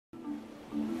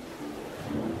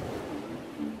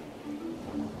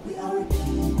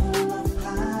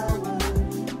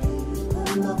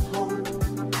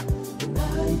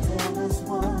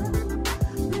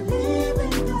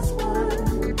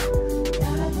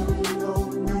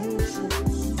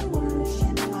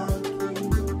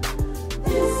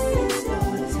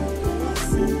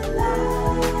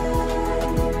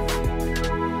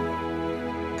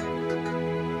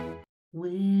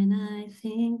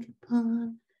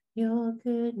your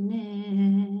goodness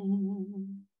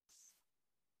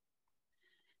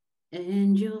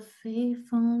and your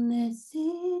faithfulness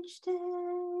each day.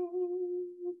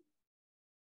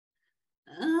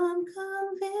 I'm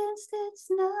convinced it's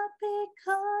not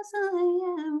because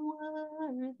I am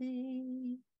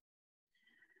worthy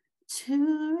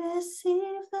to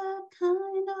receive the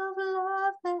kind of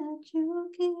love that you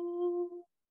give.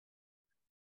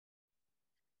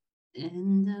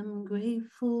 And I'm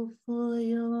grateful for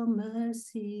your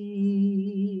mercy.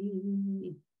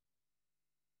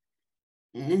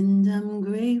 And I'm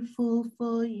grateful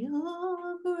for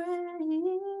your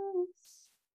grace.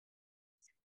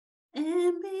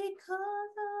 And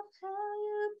because of how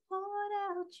you poured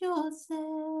out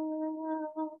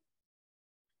yourself,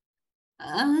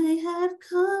 I have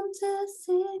come to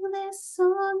sing this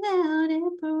song out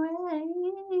in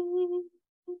praise.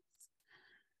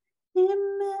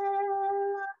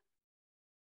 Amen.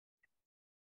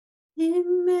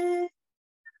 Amen.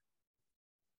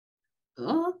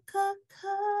 Oh,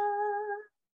 kaka.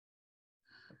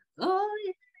 Oh,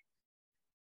 yeah.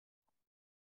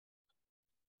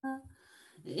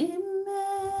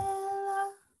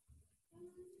 Amen.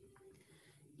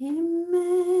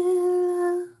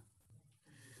 Amen.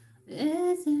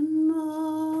 Es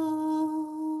more.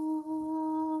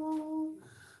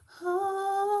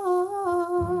 Oh,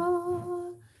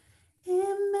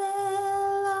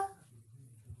 Amen.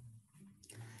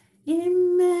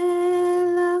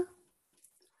 Amen.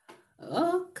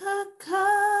 Oh, kaka.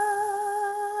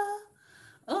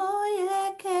 Oh,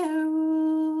 yeah, Kerua.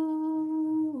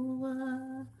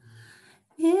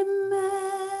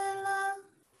 Imela,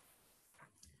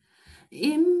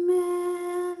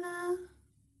 Imela,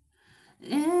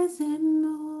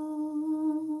 Ezemo.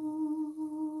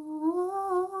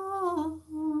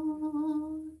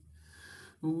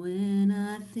 When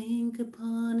I think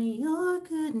upon your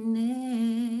goodness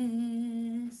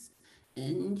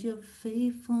and your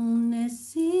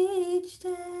faithfulness each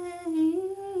day,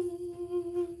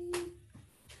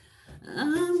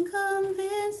 I'm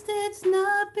convinced it's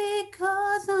not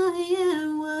because I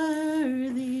am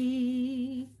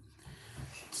worthy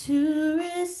to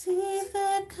receive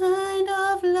the kind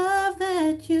of love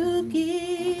that you give.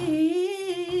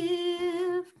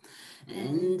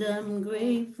 And I'm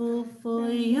grateful for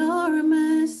your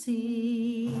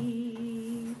mercy.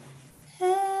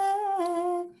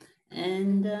 Hey,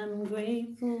 and I'm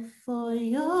grateful for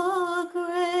your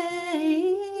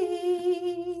grace.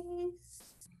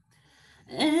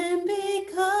 And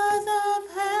because of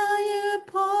how you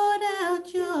poured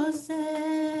out yourself,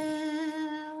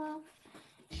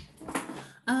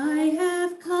 I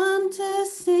have come to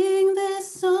sing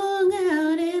this song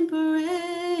out in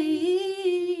praise.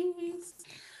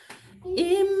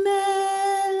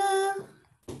 Imela,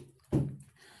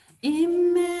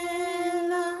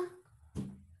 Imela,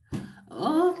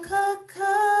 O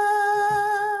kaka,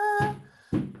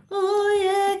 o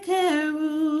ye kerua.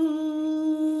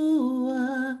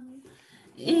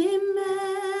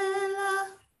 Imela,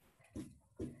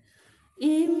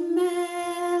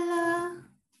 Imela,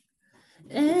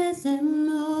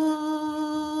 Ezemo.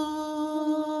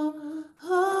 Oh,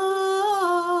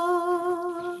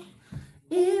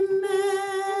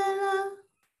 Imela,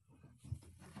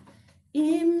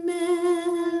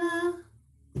 Imela,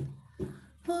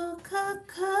 O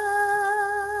kaka,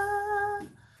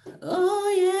 o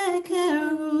ye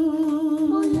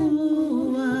kerua.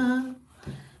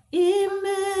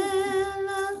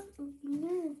 Imela,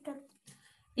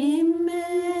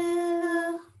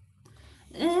 Imela,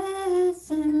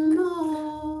 Ezemo.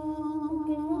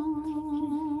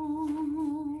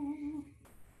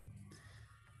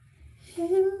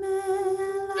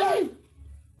 Imela,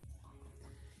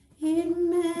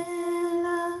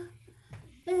 Imela,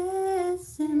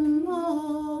 Ezemo.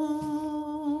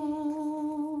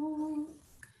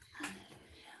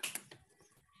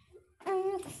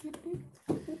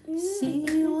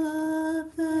 See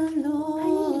what the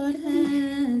Lord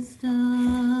has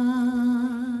done.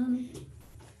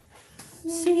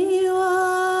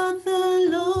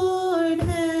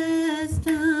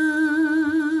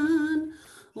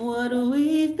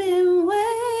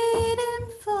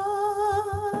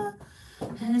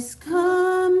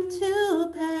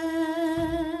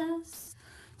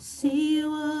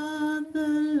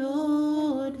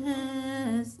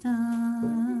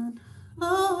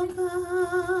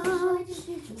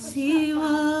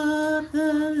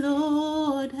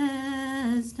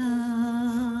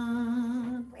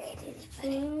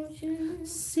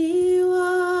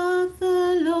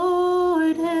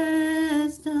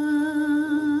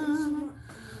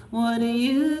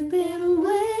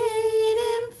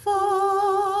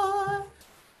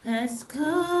 has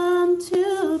come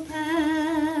to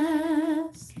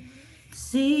pass.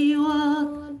 See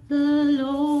what the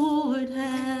Lord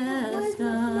has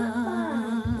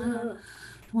done.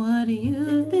 What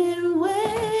you've been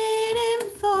waiting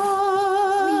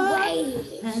for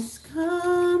has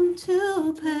come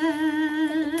to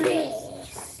pass.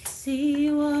 See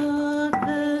what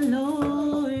the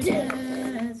Lord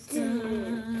has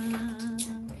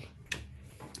done.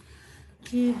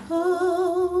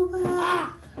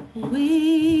 Jehovah,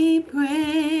 we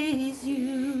praise you.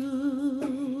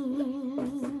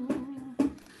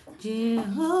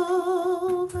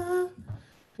 Jehovah,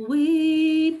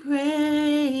 we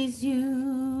praise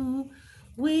you.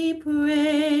 We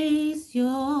praise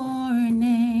your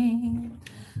name.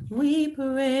 We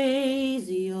praise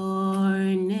your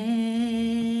name.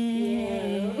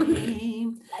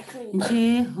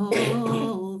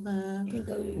 Jehovah, we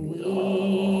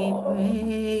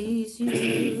praise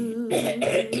you.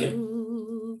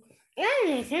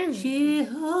 Jehovah,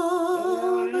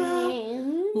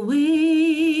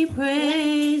 we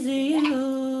praise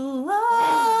you.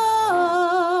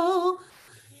 Oh,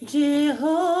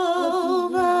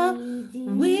 Jehovah,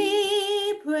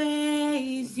 we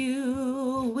praise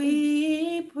you.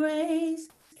 We praise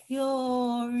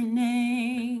your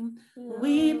name.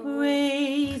 We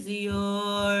praise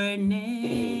your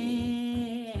name.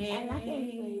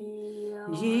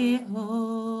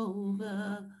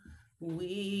 Jehovah,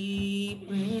 we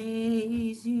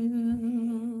praise you.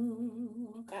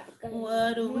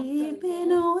 What we've been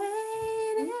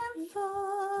waiting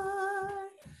for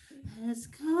has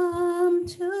come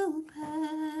to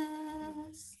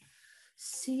pass.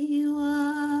 See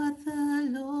what the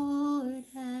Lord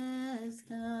has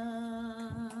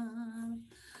done.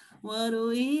 What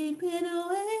we've been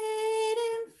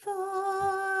waiting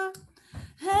for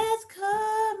has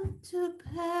come to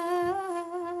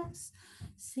pass.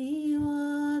 See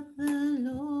what the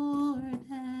Lord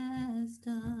has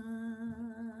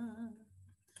done.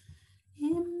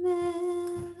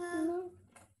 Imela,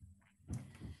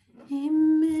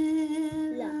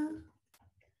 Imela,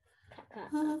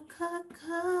 oh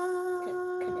kaka,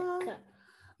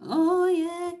 oh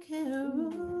yeah,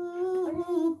 Keruwa,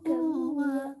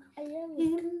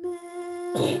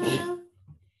 Imela,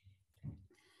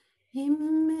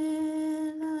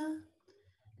 Imela,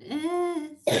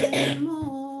 Esmo.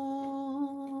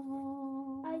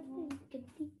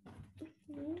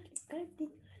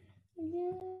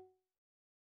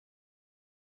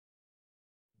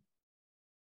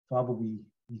 Father, we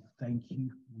thank you,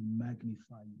 we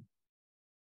magnify you,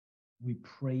 we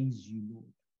praise you,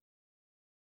 Lord.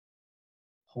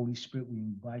 Holy Spirit, we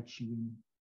invite you in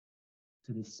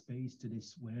to this space, to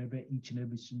this, wherever each and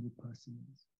every single person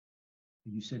is.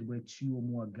 You said where two or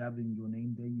more are gathered in your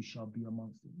name, there you shall be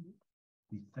amongst them, Lord.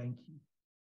 We thank you.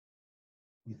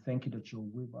 We thank you that you're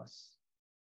with us.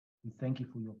 We thank you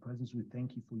for your presence. We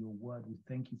thank you for your word. We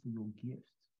thank you for your gift.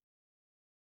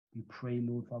 We pray,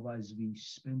 Lord, Father, as we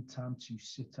spend time to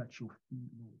sit at your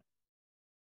feet, Lord,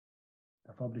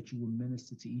 that, Father, that you will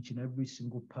minister to each and every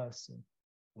single person,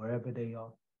 wherever they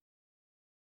are,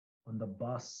 on the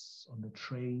bus, on the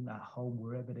train, at home,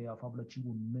 wherever they are, Father, that you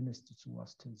will minister to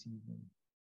us this evening.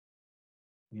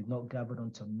 We've not gathered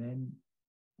unto men.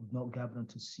 We've not gathered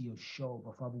unto see a show,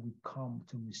 but, Father, we come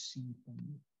to receive from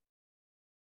you.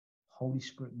 Holy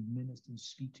Spirit, minister and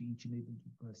speak to each and every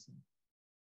person.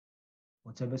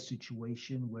 Whatever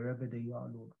situation, wherever they are,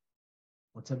 Lord,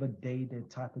 whatever day, the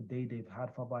type of day they've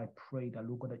had, Father, I pray that,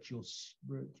 Lord God, that your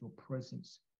spirit, your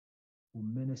presence will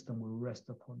minister and will rest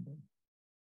upon them.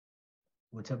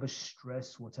 Whatever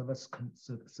stress, whatever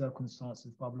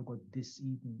circumstances, Father, Lord God, this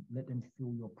evening, let them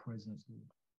feel your presence,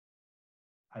 Lord.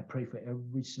 I pray for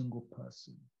every single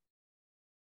person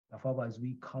that, Father, as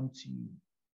we come to you,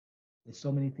 there's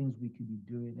so many things we could be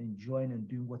doing, enjoying and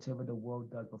doing whatever the world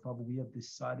does. But Father, we have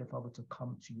decided, Father, to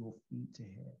come to your feet to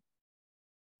hear,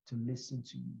 to listen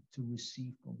to you, to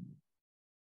receive from you.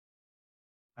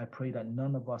 I pray that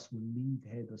none of us will leave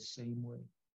here the same way.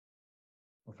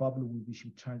 But Father, we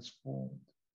should be transformed.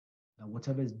 That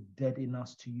whatever is dead in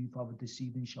us to you, Father, this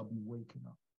evening shall be waking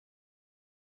up.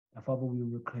 That Father, we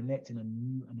will reconnect in a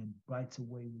new and a brighter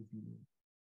way with you, Lord.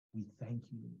 We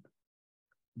thank you, Lord.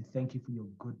 We thank you for your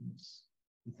goodness.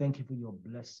 We thank you for your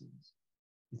blessings.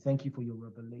 We thank you for your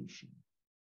revelation.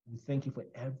 We thank you for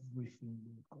everything,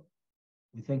 Lord God.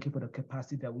 We thank you for the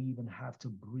capacity that we even have to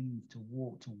breathe, to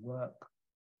walk, to work.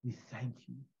 We thank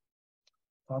you.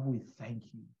 Father, we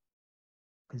thank you.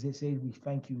 Because it says we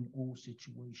thank you in all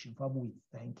situations. Father, we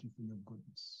thank you for your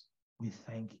goodness. We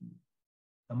thank you.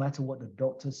 No matter what the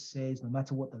doctor says, no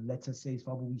matter what the letter says,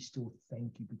 Father, we still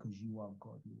thank you because you are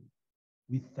God, Lord.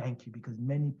 We thank you because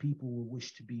many people will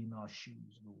wish to be in our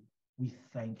shoes, Lord. We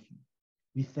thank you.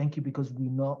 We thank you because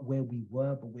we're not where we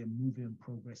were, but we're moving and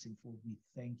progressing forward. We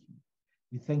thank you.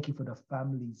 We thank you for the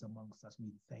families amongst us.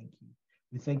 We thank you.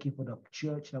 We thank you for the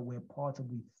church that we're part of.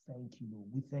 We thank you, Lord.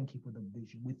 We thank you for the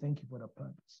vision. We thank you for the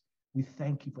purpose. We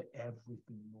thank you for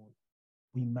everything, Lord.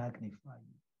 We magnify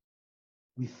you.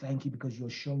 We thank you because you're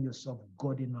showing yourself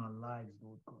God in our lives,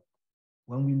 Lord God.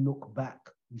 When we look back,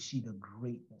 we see the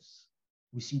greatness.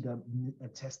 We see the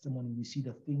testimony. We see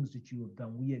the things that you have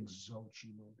done. We exalt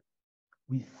you, Lord.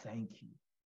 We thank you.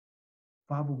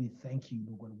 Father, we thank you,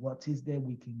 Lord God. What is there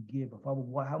we can give? Father,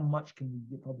 how much can we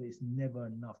give? Father, it's never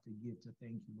enough to give to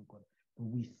thank you, Lord God. But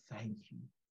we thank you.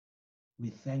 We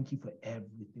thank you for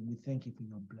everything. We thank you for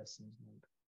your blessings, Lord.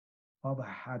 Father,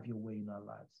 have your way in our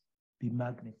lives. Be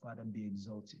magnified and be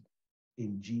exalted.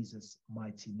 In Jesus'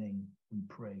 mighty name, we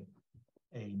pray.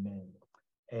 Amen.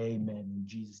 Amen. In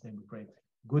Jesus' name we pray.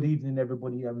 Good evening,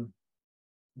 everybody.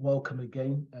 Welcome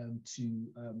again to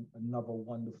another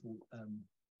wonderful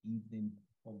evening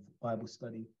of Bible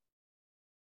study.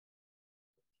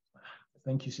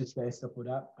 Thank you, Sister Esther, for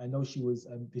that. I know she was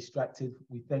distracted.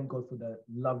 We thank God for the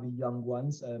lovely young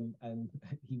ones, and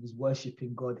he was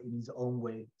worshiping God in his own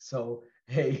way. So,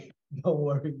 hey, don't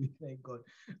worry. We thank God.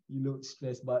 You look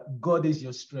stressed, but God is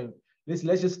your strength.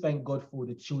 Let's just thank God for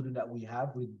the children that we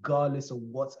have, regardless of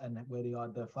what and where they are.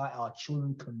 The fact our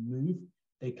children can move,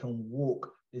 they can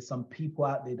walk. There's some people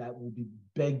out there that will be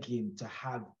begging to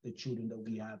have the children that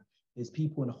we have. There's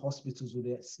people in hospitals where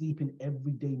they're sleeping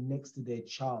every day next to their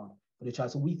child.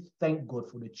 So we thank God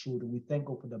for the children. We thank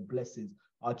God for the blessings.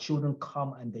 Our children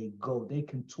come and they go. They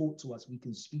can talk to us. We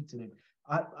can speak to them.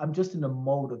 I'm just in the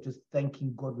mode of just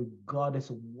thanking God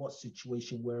regardless of what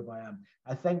situation, wherever I am.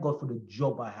 I thank God for the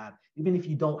job I have. Even if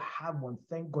you don't have one,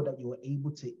 thank God that you're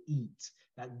able to eat,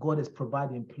 that God has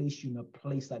provided and placed you in a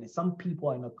place like this. Some people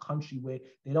are in a country where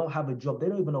they don't have a job. They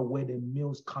don't even know where their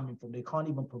meal's coming from. They can't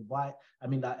even provide,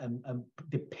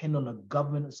 depend on the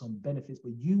government or some benefits,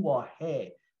 but you are here.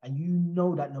 And you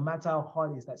know that no matter how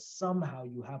hard it is, that somehow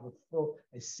you have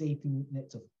a safety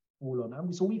net to fall on.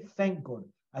 And so we thank God.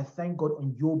 I thank God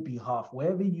on your behalf,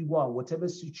 wherever you are, whatever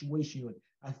situation you're in.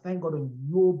 I thank God on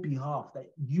your behalf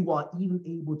that you are even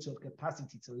able to have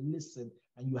capacity to listen,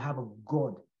 and you have a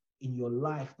God in your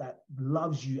life that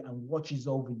loves you and watches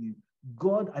over you.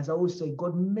 God, as I always say,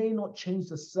 God may not change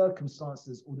the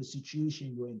circumstances or the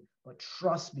situation you're in, but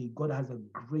trust me, God has a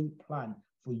great plan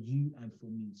for you and for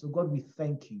me. So God, we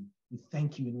thank you. We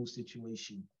thank you in all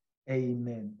situations.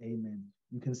 Amen. Amen.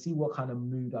 You can see what kind of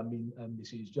mood I'm in.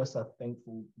 This is just a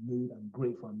thankful mood. I'm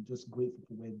grateful. I'm just grateful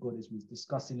for where God is. We was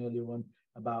discussing earlier on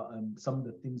about some of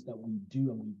the things that we do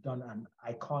and we've done, and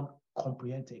I can't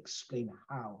comprehend to explain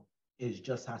how. It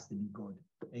just has to be God.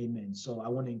 Amen. So I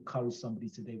want to encourage somebody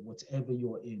today, whatever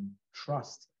you're in,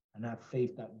 trust and have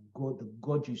faith that God, the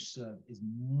God you serve, is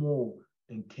more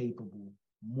than capable,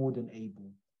 more than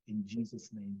able. In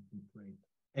Jesus' name we pray.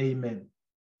 Amen.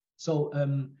 So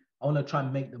I want to try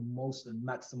and make the most and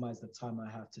maximize the time I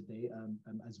have today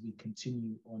as we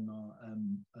continue on our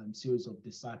series of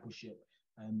discipleship.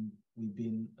 We've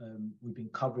been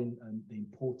covering the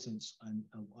importance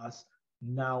of us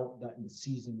now that in the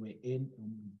season we're in,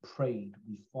 and we prayed,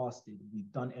 we fasted,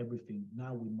 we've done everything.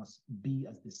 Now we must be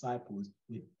as disciples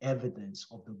with evidence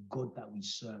of the God that we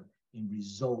serve, in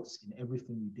results in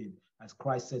everything we did. As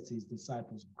Christ said to his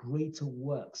disciples, greater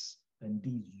works than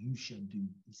these you shall do.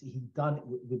 You see, he done it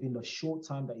within the short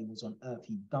time that he was on earth.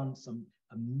 He done some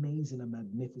amazing and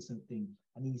magnificent thing.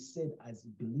 And he said, as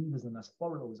believers and as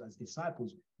followers, as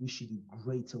disciples, we should do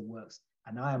greater works.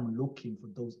 And I am looking for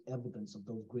those evidence of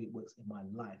those great works in my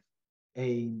life.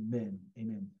 Amen.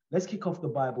 Amen. Let's kick off the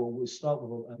Bible. We'll start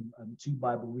with two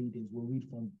Bible readings. We'll read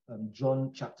from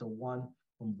John chapter 1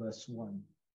 from verse 1.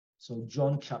 So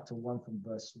John chapter 1 from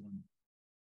verse 1.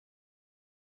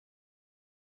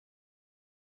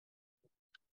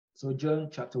 So John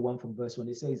chapter 1 from verse 1,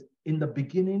 it says, in the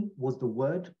beginning was the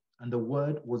Word, and the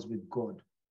Word was with God,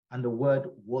 and the Word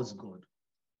was God.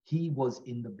 He was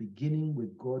in the beginning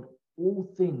with God. All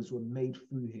things were made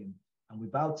through him, and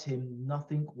without him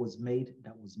nothing was made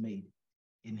that was made.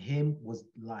 In him was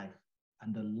life,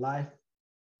 and the life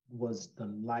was the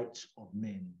light of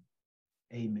men.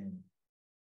 Amen.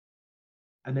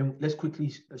 And then let's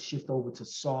quickly shift over to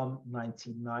Psalm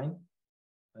 99.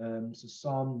 So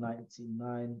Psalm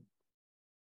 99,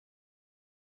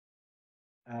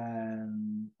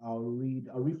 and I'll read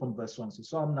from verse 1. So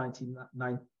Psalm 119,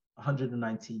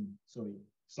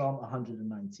 Psalm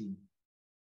 119.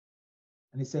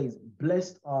 And it says,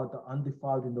 blessed are the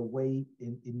undefiled in the way,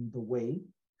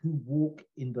 who walk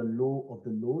in the law of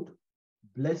the Lord.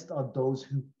 Blessed are those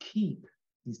who keep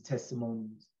his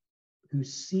testimonies, who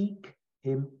seek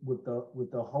him with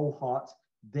the whole heart.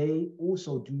 They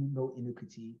also do no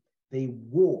iniquity. They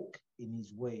walk in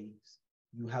his ways.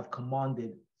 You have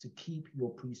commanded to keep your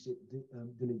precept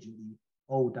diligently.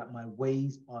 Oh, that my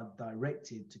ways are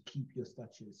directed to keep your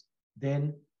statutes.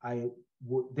 Then I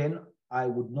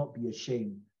would not be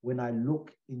ashamed. When I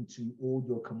look into all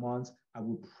your commands, I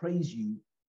will praise you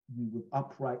with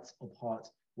upright of heart.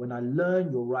 When I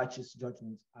learn your righteous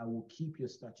judgments, I will keep your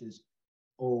statutes.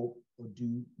 Or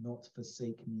do not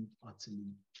forsake me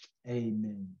utterly.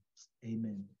 Amen.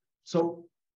 Amen. So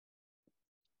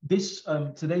this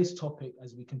today's topic,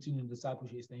 as we continue in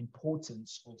discipleship, is the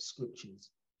importance of scriptures.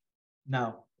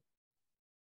 Now,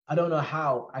 I don't know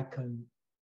how I can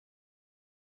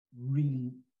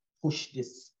really push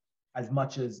this as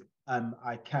much as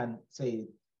I can say it,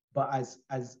 but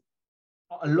as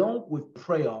along with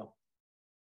prayer,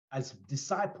 as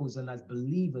disciples and as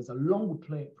believers, along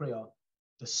with prayer,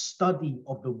 the study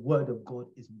of the word of God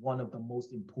is one of the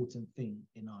most important things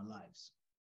in our lives.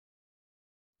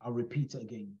 I'll repeat it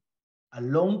again.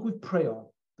 Along with prayer,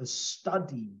 the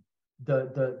study,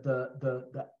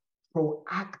 the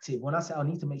proactive, when I say I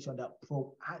need to make sure that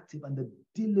proactive and the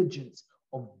diligence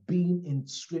of being in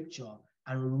scripture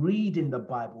and reading the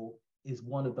Bible is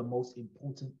one of the most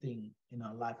important things in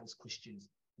our life as Christians.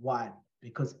 Why?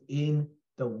 Because in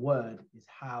the word is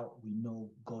how we know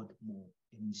God more,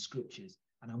 in the scriptures.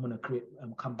 And I'm going to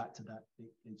come back to that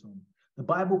later on. The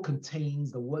Bible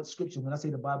contains the word scripture. When I say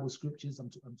the Bible scriptures,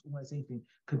 I'm talking about the same thing,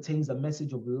 contains a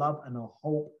message of love and a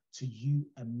hope to you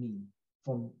and me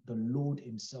from the Lord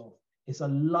himself. It's a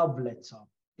love letter.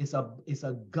 It's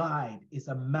a guide. It's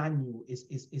a manual.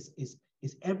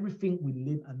 It's everything we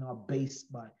live and are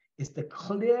based by. It's the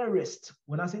clearest,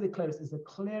 when I say the clearest, it's the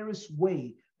clearest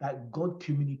way that God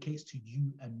communicates to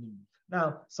you and me.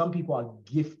 Now, some people are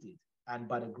gifted, and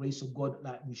by the grace of God,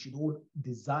 like we should all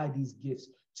desire these gifts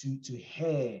to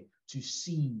hear, to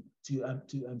see,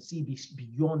 to see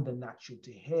beyond the natural,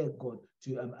 to hear God,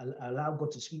 to allow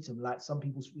God to speak to them. Like some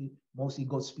people speak, mostly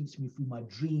God speaks to me through my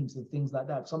dreams and things like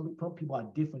that. Some people are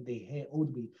different; they hear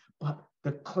audibly. But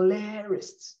the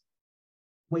clearest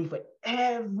way for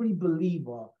every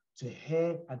believer to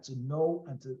hear and to know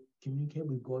and to communicate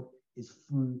with God is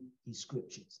through his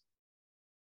scriptures.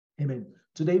 Amen.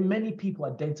 Today, many people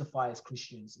identify as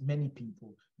Christians. Many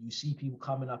people. You see people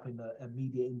coming up in the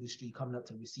media industry, coming up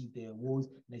to receive their awards,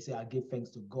 and they say, I give thanks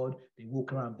to God. They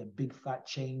walk around with their big fat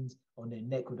chains on their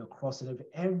neck with a cross and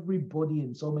everything. Everybody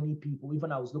and so many people,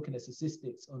 even I was looking at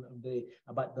statistics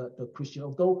about the Christian,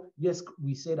 although, yes,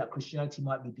 we say that Christianity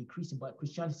might be decreasing, but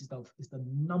Christianity is the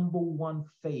number one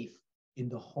faith in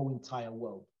the whole entire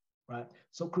world. Right?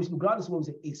 So regardless of what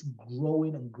we say, it's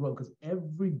growing and growing because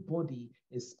everybody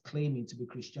is claiming to be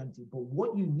Christianity. But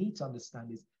what you need to understand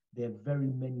is there are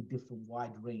very many different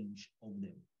wide range of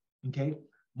them. Okay?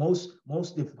 Most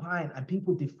define, and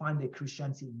people define their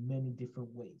Christianity in many different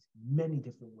ways.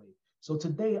 So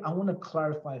today I want to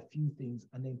clarify a few things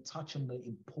and then touch on the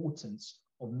importance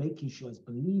of making sure as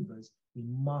believers we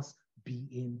must be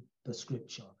in the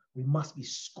scripture. We must be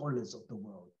scholars of the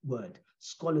word,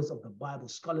 scholars of the Bible,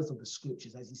 scholars of the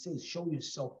scriptures. As he says, show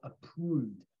yourself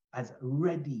approved, as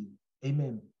ready.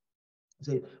 Amen.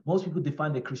 So most people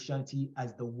define their Christianity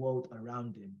as the world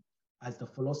around them, as the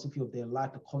philosophy of their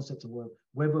life, the concept of world.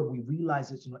 Whether we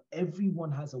realize it or not,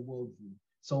 everyone has a worldview.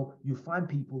 So you find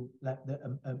people like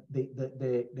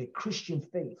the Christian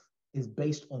faith is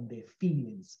based on their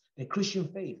feelings. Their Christian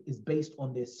faith is based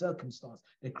on their circumstance.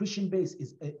 Their Christian faith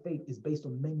is based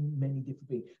on many different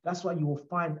things. That's why you will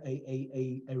find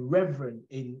a reverend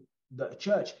in the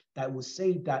church that will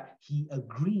say that he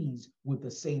agrees with the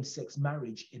same-sex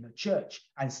marriage in a church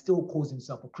and still calls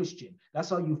himself a Christian. That's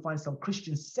how you find some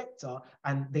Christian sector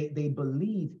and they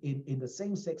believe in the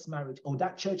same-sex marriage, or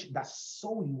that church, that's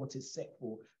solely what it's set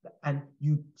for. And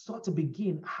you start to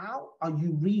begin, how are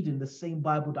you reading the same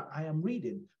Bible that I am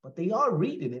reading? But they are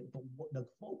reading it, but what the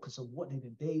focus of what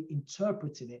they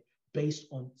interpreting it based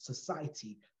on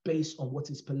society, based on what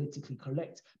is politically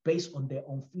correct, based on their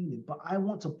own feeling. But I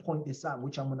want to point this out,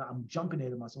 which I'm jumping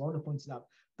ahead of myself. I want to point this out.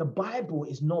 The Bible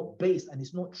is not based, and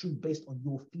it's not true based on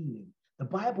your feeling. The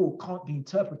Bible can't be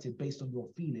interpreted based on your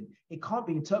feeling. It can't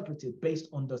be interpreted based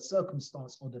on the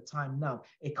circumstance or the time now.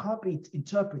 It can't be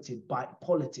interpreted by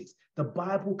politics. The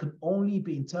Bible can only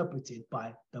be interpreted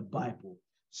by the Bible.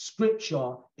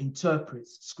 Scripture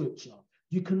interprets scripture.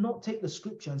 You cannot take the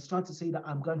scripture and start to say that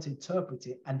I'm going to interpret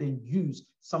it and then use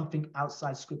something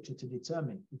outside scripture to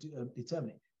determine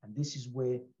it. And this is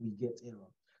where we get error.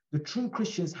 The true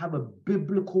Christians have a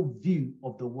biblical view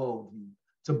of the worldview.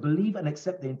 to believe and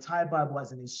accept the entire Bible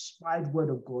as an inspired word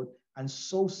of God and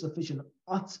sole-sufficient,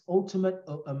 ultimate,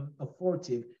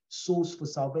 authoritative source for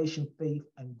salvation, faith,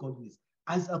 and godliness.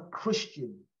 As a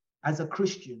Christian,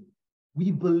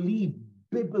 we believe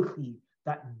biblically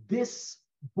that this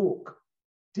book,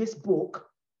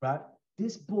 right?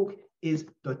 This book is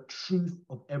the truth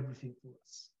of everything for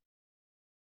us.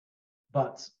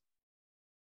 But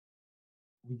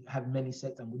we have many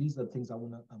sects, and these are the things I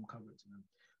want to cover tonight.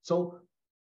 So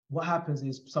what happens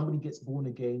is somebody gets born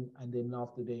again, and then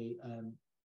after they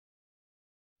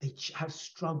have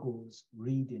struggles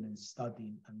reading and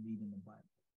studying and reading the Bible.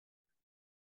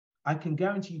 I can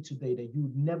guarantee you today that you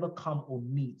would never come or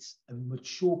meet a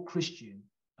mature Christian,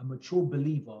 a mature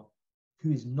believer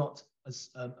who is not a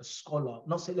scholar.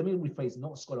 Let me rephrase,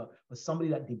 not a scholar, but somebody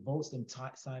that devotes them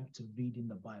time to reading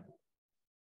the Bible.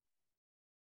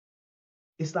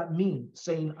 It's like me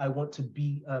saying I want to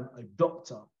be a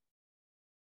doctor.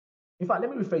 In fact, let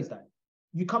me rephrase that.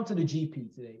 You come to the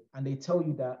GP today and they tell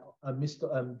you that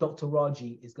Dr.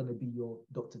 Raji is going to be your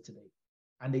doctor today.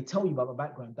 And they tell you about my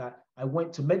background, that I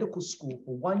went to medical school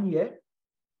for 1 year.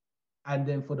 And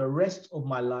then for the rest of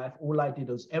my life, all I did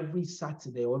was every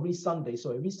Sunday,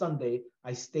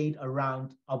 I stayed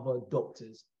around other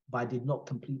doctors, but I did not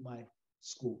complete my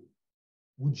school.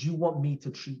 Would you want me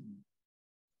to treat you?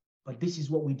 But this is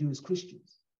what we do as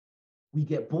Christians. We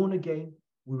get born again,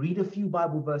 we read a few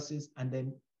Bible verses, and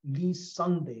then leave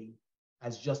Sunday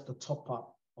as just the top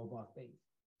up of our faith.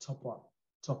 Top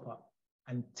up.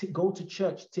 And go to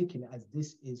church taking it as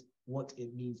this is what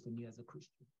it means for me as a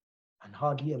Christian. And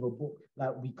hardly ever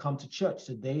like we come to church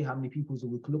today, how many people, so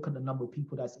we can look at the number of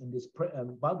people that's in this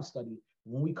Bible study.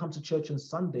 When we come to church on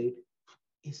Sunday,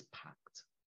 it's packed.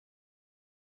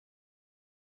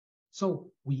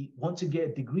 So we want to get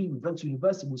a degree, we go to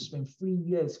university, we'll spend 3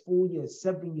 years, 4 years,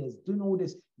 7 years doing all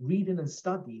this reading and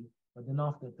studying. But then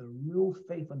after the real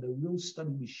faith and the real study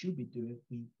we should be doing,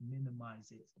 we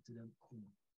minimize it to the point.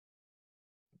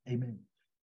 Amen.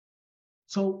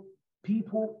 So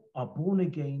people are born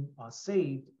again, are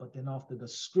saved, but then after the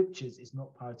scriptures is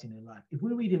not priority in their life. If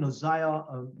we read in Isaiah,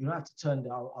 you don't have to turn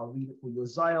there, I'll read it for you.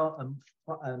 Isaiah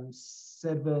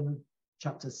 7,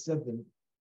 chapter 7.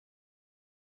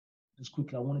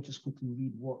 I want to just quickly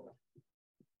read what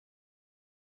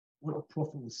the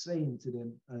prophet was saying to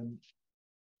them.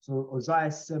 So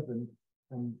Isaiah 7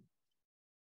 from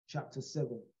chapter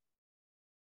 7.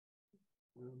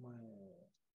 Where am I?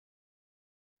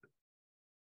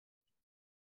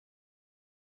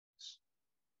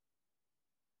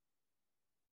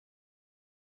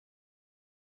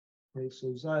 Okay,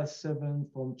 so Isaiah 7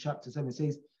 from chapter 7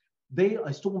 says,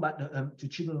 it's talking about the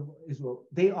children of Israel.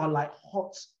 They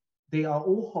are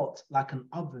all hot like an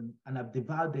oven and have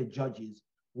devoured their judges.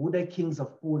 All their kings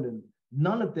have fallen.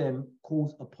 None of them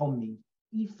calls upon me.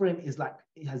 Ephraim is like,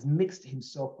 it has mixed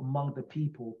himself among the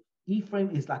people. Ephraim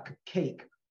is like a cake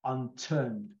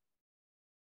unturned.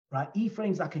 Right?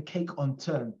 Ephraim is like a cake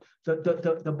unturned.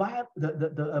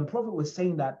 The prophet was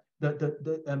saying that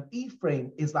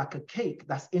Ephraim is like a cake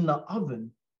that's in the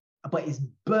oven, but it's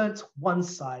burnt one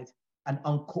side and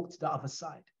uncooked the other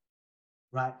side.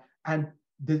 Right? And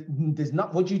there's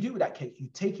not, what do you do with that cake? You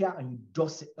take it out and you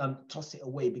toss it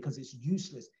away because it's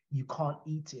useless. You can't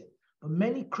eat it. But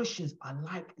many Christians are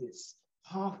like this,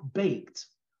 half-baked,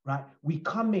 right? We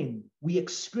come in, we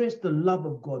experience the love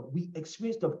of God, we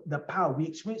experience the power, we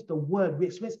experience the word, we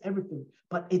experience everything,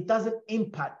 but it doesn't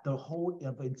impact the whole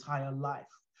of the entire life.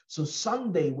 So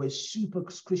Sunday, we're super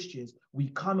Christians. We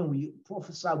come and we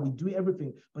prophesy, we do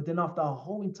everything, but then after our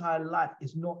whole entire life,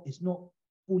 it's not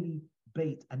fully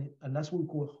baked, and that's what we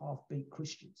call half-baked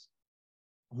Christians.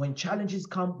 When challenges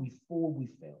come, we fall, we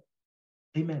fail.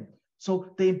 Amen.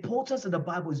 So the importance of the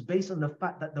Bible is based on the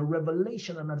fact that the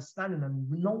revelation and understanding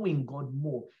and knowing God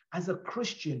more. As a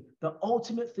Christian, the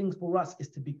ultimate thing for us is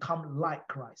to become like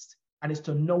Christ, and it's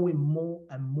to know him more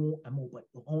and more and more. But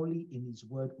only in his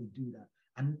word we do that.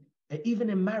 And even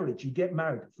in marriage, you get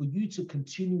married. For you to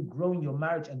continue growing your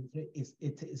marriage, and it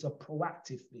is a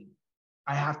proactive thing.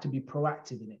 I have to be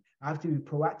proactive in it. I have to be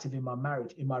proactive in my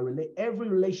marriage, in my every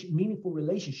meaningful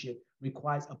relationship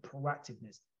requires a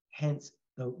proactiveness. Hence,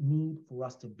 the need for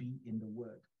us to be in the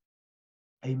word.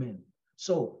 Amen.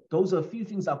 So those are a few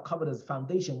things I've covered as a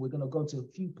foundation. We're going to go into a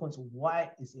few points of why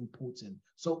it's important.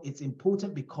 So it's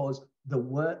important because the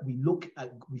word,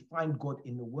 we find God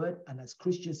in the word, and as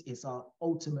Christians, it's our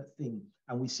ultimate thing.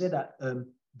 And we say that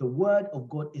the word of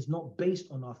God is not based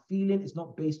on our feeling. It's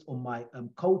not based on my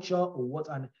culture or what.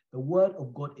 And the word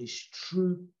of God is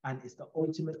true, and it's the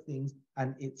ultimate things,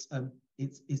 and it's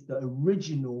the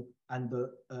original and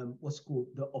the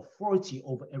the authority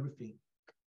over everything.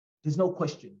 There's no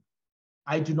question.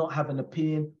 I do not have an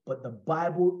opinion, but the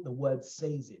Bible, the word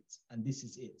says it, and this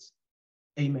is it.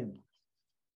 Amen.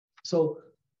 So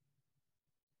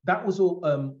that was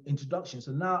all introduction.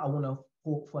 So now I want to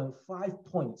find 5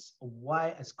 points of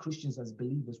why, as Christians, as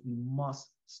believers, we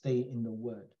must stay in the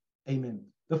word. Amen.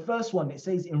 The first one, it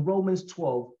says in Romans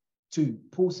 12:2,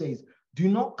 Paul says, do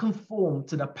not conform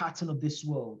to the pattern of this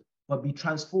world, but be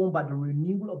transformed by the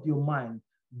renewal of your mind.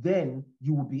 Then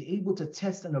you will be able to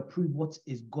test and approve what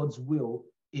is God's will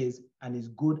is and his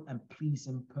good and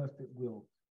pleasing perfect will.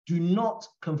 Do not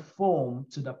conform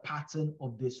to the pattern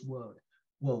of this world,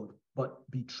 but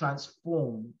be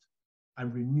transformed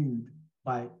and renewed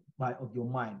by of your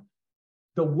mind.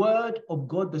 The word of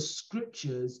God, the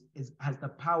scriptures, has the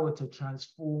power to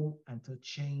transform and to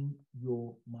change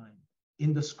your mind.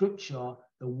 In the scripture,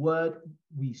 the word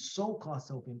we soak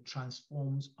ourselves in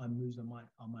transforms and moves our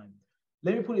mind.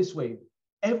 Let me put it this way.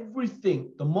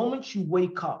 Everything, the moment you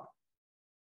wake up,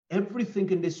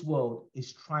 everything in this world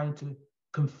is trying to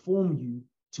conform you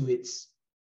to this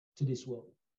world.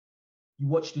 You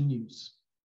watch the news,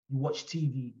 you watch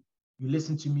TV, you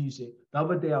listen to music. The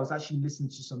other day, I was actually listening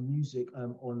to some music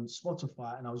on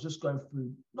Spotify, and I was just going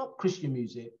through, not Christian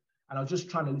music, and I was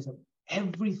just trying to listen.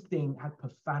 Everything had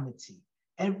profanity.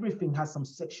 Everything has some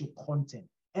sexual content.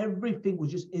 Everything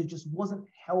was it just wasn't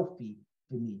healthy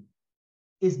for me.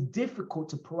 It's difficult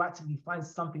to proactively find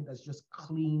something that's just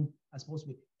clean as supposed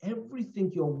to be.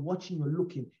 Everything you're watching, you're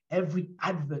looking, every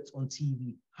advert on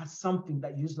TV has something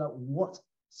that you're just like, what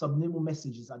subliminal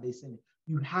messages are they sending?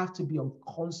 You have to be on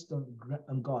constant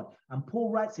guard. And Paul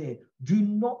writes here, do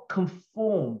not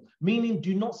conform, meaning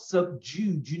do not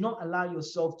subdue, do not allow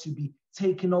yourself to be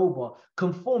taken over.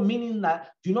 Conform, meaning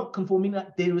that, do not conform, meaning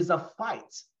that there is a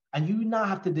fight. And you now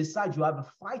have to decide, you either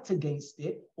fight against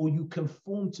it or you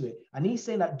conform to it. And he's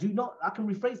saying that I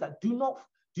can rephrase that, do not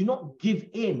give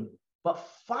in, but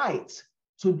fight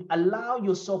to allow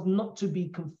yourself not to be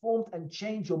conformed and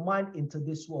change your mind into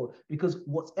this world. Because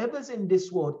whatever's in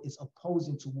this world is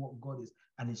opposing to what God is,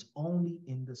 and it's only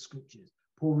in the scriptures.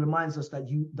 Paul reminds us that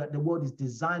the world is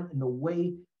designed in the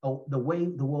way the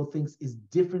world thinks is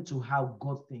different to how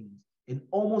God thinks. In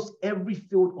almost every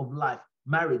field of life,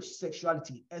 marriage,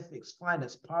 sexuality, ethics,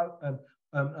 finance,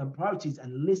 priorities,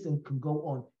 and listing can go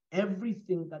on.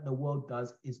 Everything that the world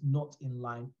does is not in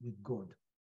line with God.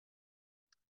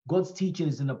 God's teaching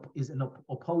is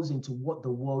opposing to what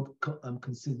the world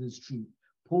considers true.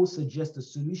 Paul suggests the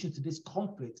solution to this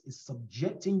conflict is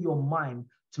subjecting your mind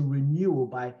to renewal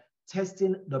by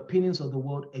testing the opinions of the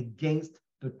world against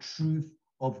the truth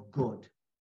of God.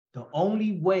 The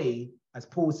only way, as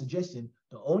Paul was suggesting,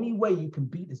 the only way you can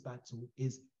beat this battle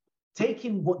is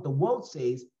taking what the world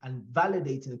says and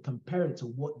validating and comparing it to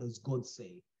what does God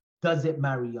say. Does it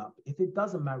marry up? If it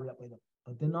doesn't marry up,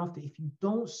 but then after, if you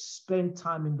don't spend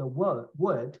time in the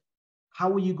word,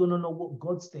 how are you going to know what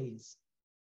God says?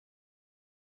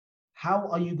 How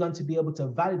are you going to be able to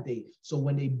validate? So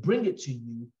when they bring it to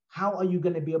you, how are you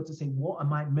going to be able to say, what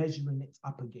am I measuring it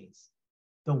up against?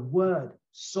 The word,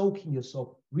 soaking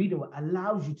yourself, reading it,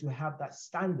 allows you to have that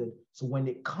standard. So when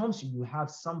it comes to you, you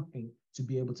have something to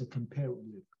be able to compare it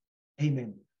with.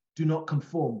 Amen. Do not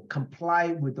conform.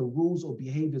 Comply with the rules or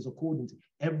behaviors according to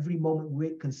every moment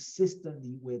we're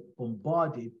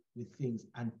bombarded with things.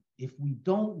 And if we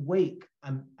don't wake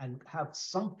and have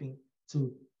something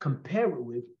to compare it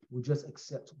with, we'll just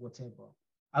accept whatever.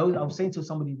 I was saying to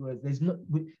somebody,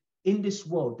 in this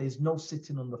world, there's no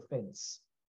sitting on the fence.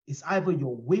 It's either you're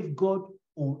with God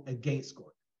or against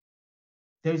God.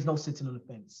 There is no sitting on the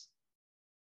fence.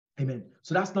 Amen.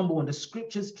 So that's number one. The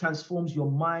scriptures transforms your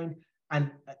mind.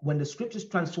 And when the scriptures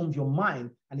transforms your mind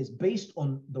and it's based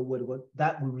on the word of God,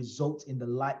 that will result in the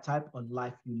type of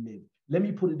life you live. Let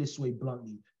me put it this way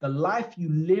bluntly. The life you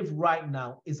live right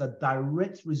now is a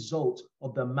direct result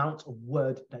of the amount of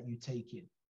word that you take in.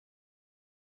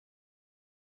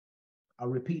 I'll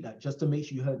repeat that just to make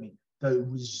sure you heard me. The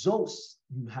results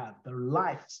you have, the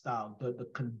lifestyle, the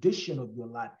condition of your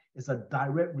life is a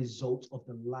direct result of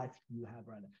the life you have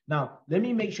right now. Now, let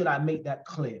me make sure that I make that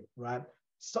clear, right?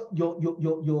 So the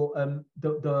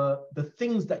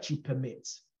things that you permit,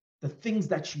 the things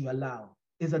that you allow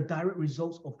is a direct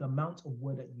result of the amount of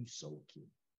word that you soak in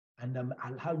and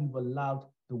how you've allowed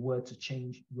the word to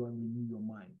change you and renew your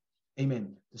mind.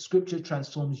 Amen. The scripture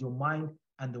transforms your mind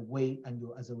and the way, and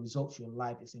as a result, your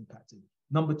life is impacted.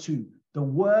 Number two, the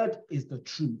word is the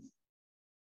truth.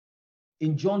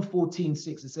 In John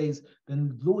 14:6, it says,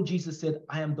 then Lord Jesus said,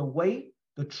 I am the way,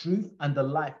 the truth, and the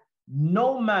life.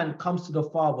 No man comes to the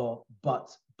Father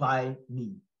but by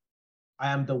me.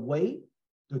 I am the way,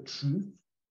 the truth,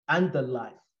 and the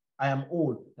life. I am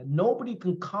all, that nobody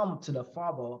can come to the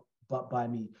Father but by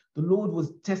me. The Lord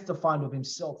was testifying of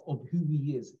himself, of who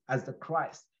he is, as the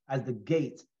Christ, as the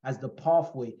gate, as the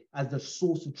pathway, as the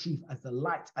source of truth, as the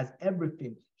light, as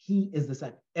everything. He is the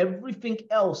same. Everything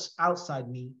else outside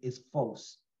me is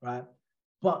false, right?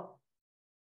 But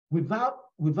without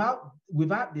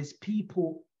this,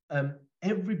 people,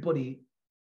 everybody,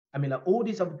 I mean, like all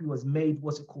these other people has made,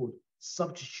 what's it called?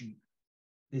 Substitute.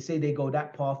 They say they go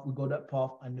that path, we go that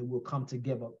path, and then we'll come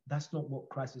together. That's not what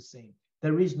Christ is saying.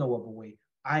 There is no other way.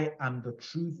 I am the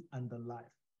truth and the life.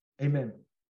 Amen.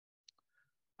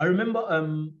 I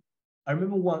remember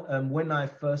when I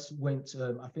first went,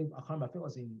 I think I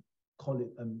was in college,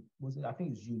 I think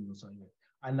it was uni or something.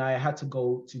 And I had to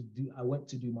I went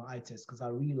to do my eye test because I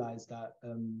realized that,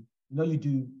 you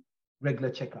do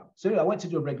regular checkup. So I went to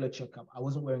do a regular checkup. I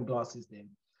wasn't wearing glasses then.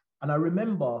 And I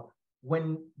remember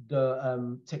when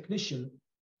the technician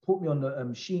put me on the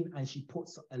machine and she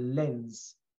puts a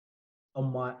lens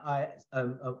on my eye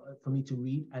for me to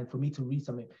read and for me to read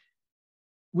something.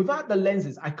 Without the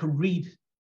lenses, I could read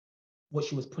what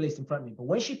she was placed in front of me. But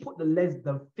when she put the lens,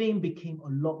 the thing became a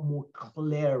lot more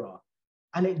clearer.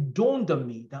 And it dawned on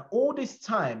me that all this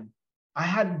time, I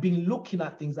had been looking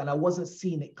at things and I wasn't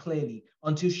seeing it clearly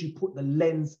until she put the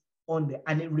lens on there,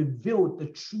 and it revealed the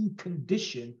true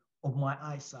condition of my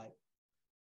eyesight.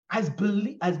 As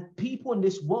people in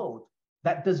this world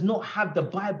that does not have the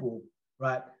Bible,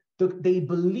 right? They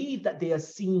believe that they are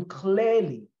seeing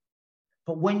clearly.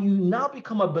 But when you now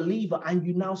become a believer and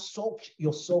you now soak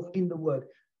yourself in the word,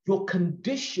 your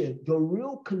condition, your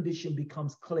real condition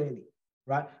becomes clearly,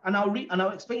 right? And I'll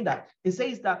explain that. It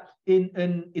says that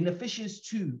in Ephesians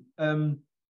 2,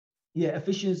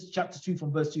 Ephesians chapter 2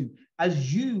 from verse 2,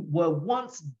 as you were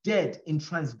once dead in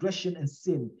transgression and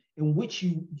sin, in which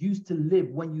you used to live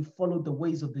when you followed the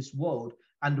ways of this world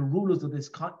and the rulers of this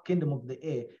kingdom of the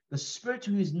air, the spirit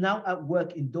who is now at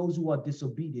work in those who are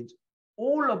disobedient.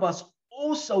 All of us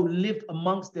also lived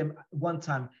amongst them at one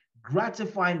time,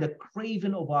 gratifying the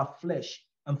craving of our flesh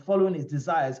and following its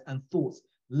desires and thoughts.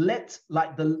 Like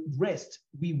the rest,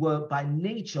 we were by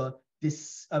nature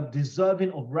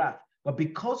deserving of wrath. But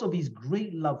because of his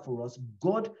great love for us,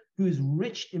 God, who is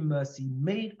rich in mercy,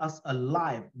 made us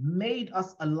alive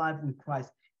with Christ,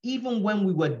 even when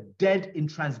we were dead in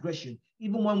transgression,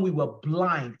 even when we were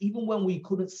blind, even when we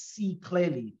couldn't see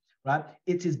clearly, right?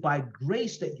 It is by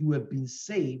grace that you have been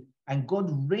saved, and God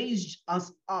raised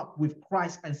us up with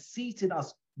Christ and seated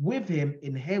us with him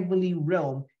in heavenly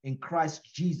realm in Christ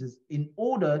Jesus, in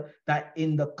order that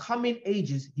in the coming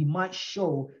ages he might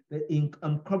show the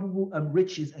incomparable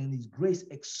riches and his grace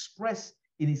expressed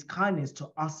in his kindness to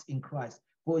us in Christ.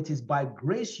 For it is by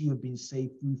grace you have been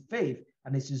saved through faith,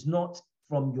 and this is not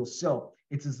from yourself.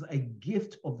 It is a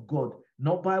gift of God,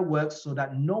 not by works, so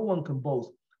that no one can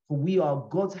boast. For we are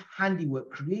God's handiwork,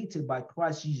 created by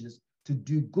Christ Jesus to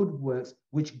do good works,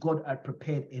 which God had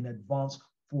prepared in advance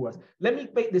for us. Let me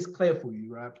make this clear for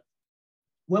you, right?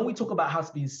 When we talk about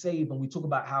us being saved and we talk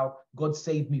about how God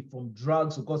saved me from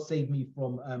drugs or God saved me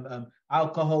from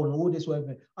alcohol and all this,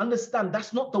 whatever, understand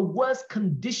that's not the worst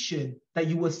condition that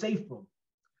you were saved from.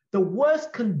 The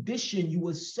worst condition you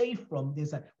were saved from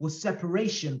was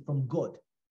separation from God.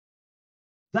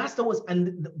 That's the worst.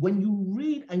 And when you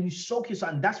read and you soak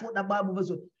yourself, and that's what the Bible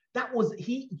was. That was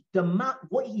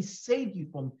what he saved you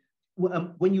from.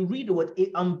 When you read the word,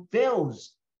 it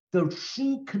unveils the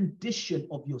true condition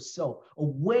of yourself, or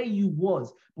where you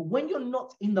was. But when you're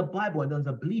not in the Bible and as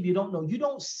a believer, you don't know, you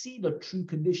don't see the true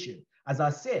condition. As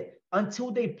I said,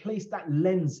 until they placed that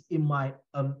lens in my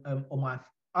on my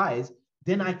eyes,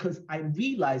 then I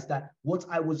realized that what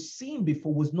I was seeing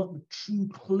before was not the true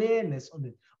clearness of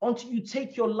it. Until you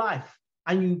take your life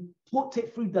and you put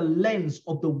it through the lens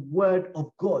of the word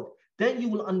of God, then you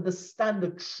will understand the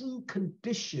true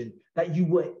condition that you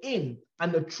were in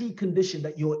and the true condition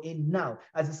that you're in now.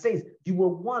 As it says, you were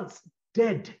once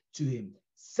dead to him,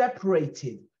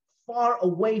 separated, far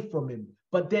away from him,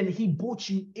 but then he brought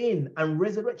you in and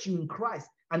resurrected you in Christ.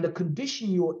 And the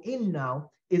condition you're in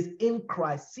now is in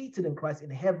Christ, seated in Christ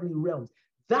in heavenly realms.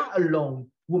 That alone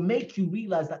will make you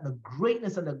realize that the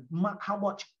greatness and how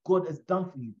much God has done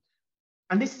for you.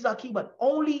 And this is our key, but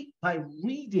only by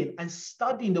reading and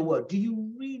studying the word do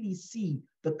you really see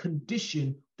the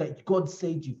condition that God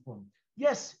saved you from.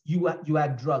 Yes, you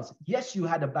had drugs. Yes, you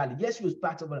had a valley. Yes, you was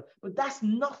battered, but that's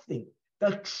nothing.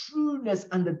 The trueness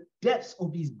and the depths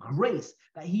of his grace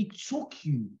that he took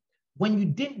you when you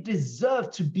didn't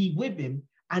deserve to be with him,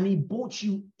 and he brought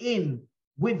you in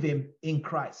with him in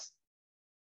Christ.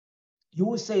 You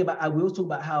always say about, we always talk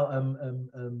about how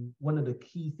one of the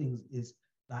key things is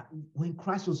that when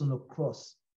Christ was on the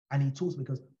cross And he talks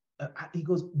because he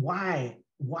goes, why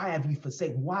have you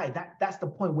forsaken? Why? That's the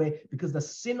point where, because the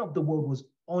sin of the world was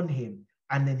on him,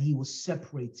 and then he was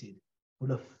separated for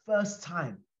the first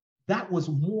time. That was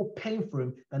more pain for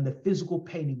him than the physical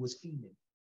pain he was feeling.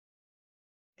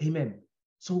 Amen.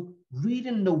 So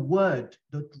reading the word,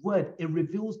 it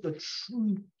reveals the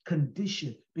true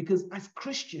condition. Because as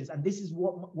Christians, and this is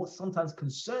what sometimes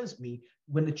concerns me,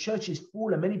 when the church is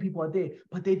full and many people are there,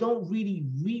 but they don't really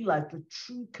realize the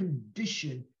true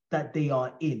condition that they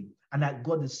are in and that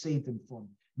God has saved them from.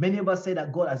 Many of us say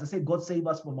that God, as I said, God saved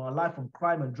us from our life, from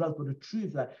crime and drugs. But the truth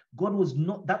is that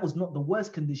that was not the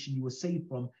worst condition you were saved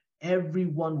from.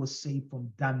 Everyone was saved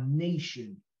from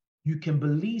damnation. You can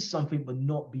believe something but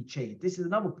not be changed. This is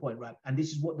another point, right? And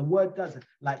this is what the word does.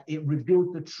 Like, it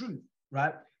reveals the truth,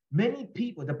 right? Many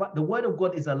people, the word of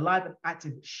God is alive and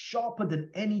active, sharper than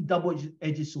any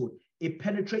double-edged sword. It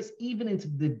penetrates even into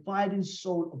the dividing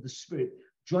soul of the spirit,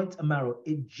 joint and marrow.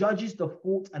 It judges the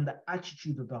thoughts and the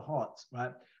attitude of the heart,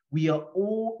 right? We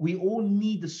all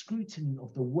need the scrutiny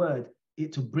of the word,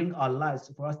 it to bring our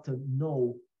lives, for us to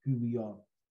know who we are.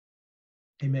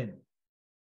 Amen.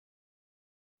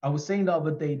 I was saying the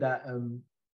other day that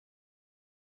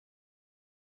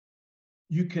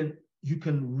you can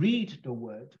read the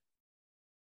word,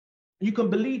 you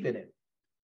can believe in it,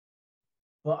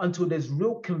 but until there's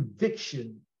real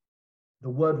conviction, the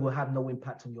word will have no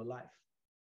impact on your life.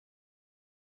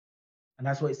 And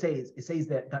that's what it says. It says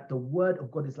that the word of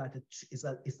God is like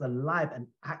it's alive and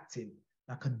active,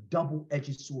 like a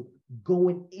double-edged sword,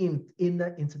 going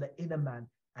into the inner man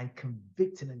and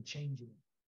convicting and changing it.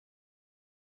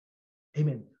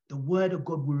 Amen. The word of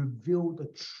God will reveal the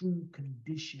true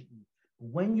condition.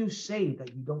 When you say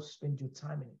that you don't spend your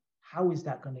time in it, how is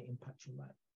that going to impact your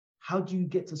life? How do you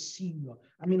get to see your?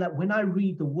 I mean, like, when I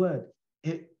read the word,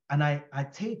 and I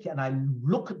take it and I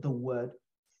look at the word,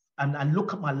 and I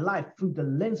look at my life through the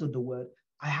lens of the word,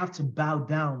 I have to bow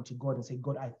down to God and say,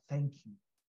 God, I thank you.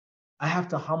 I have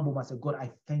to humble myself. God,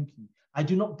 I thank you. I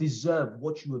do not deserve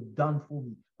what you have done for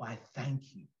me, but I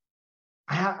thank you.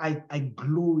 I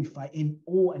glorify in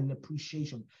awe and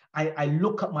appreciation. I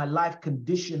look at my life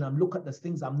condition. I look at the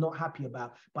things I'm not happy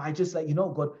about, but I just say,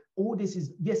 God, all this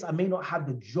is, yes, I may not have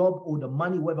the job or the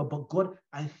money, whatever, but God,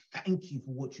 I thank you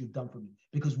for what you've done for me,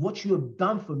 because what you have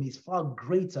done for me is far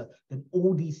greater than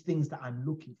all these things that I'm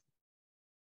looking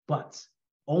for. But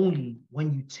only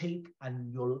when you take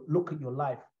and you look at your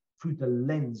life through the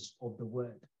lens of the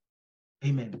word.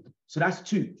 Amen. So that's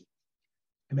two.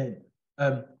 Amen.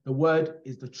 The word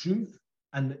is the truth,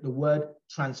 and the word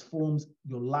transforms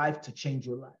your life to change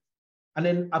your life. And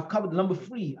then I've covered number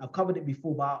 3. I've covered it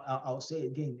before, but I'll say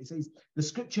it again. It says the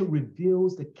scripture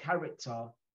reveals the character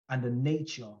and the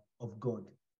nature of God.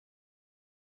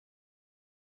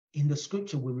 In the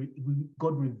scripture,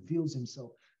 God reveals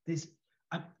himself. There's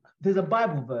a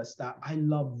Bible verse that I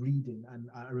love reading, and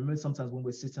I remember sometimes when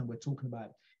we're sitting and we're talking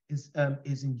about it,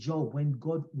 is in Job, when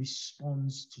God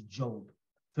responds to Job.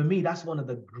 For me, that's one of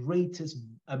the greatest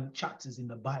chapters in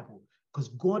the Bible, because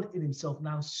God in himself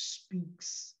now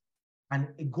speaks, and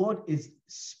God is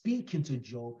speaking to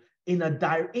Job in a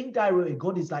indirect way.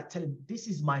 God is like telling him, this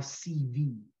is my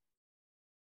CV.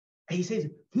 And he says,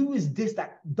 who is this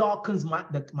that darkens my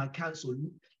counsel?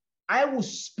 I will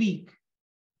speak.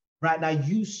 Right now,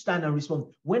 you stand and respond.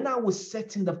 When I was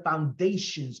setting the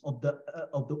foundations of the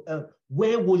earth,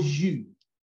 where was you?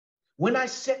 When I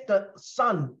set the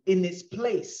sun in its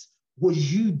place,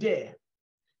 was you there?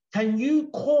 Can you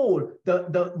call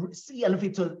the sea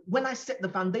and when I set the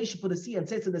foundation for the sea and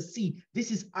said to the sea,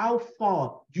 this is how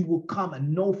far you will come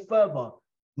and no further,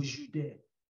 was you there?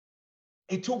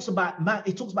 It talks about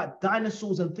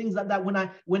dinosaurs and things like that.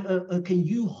 When can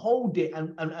you hold it?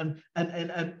 And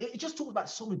it just talks about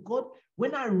so much. God,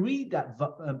 when I read that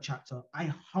chapter,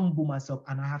 I humble myself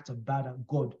and I have to bow down.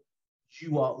 God,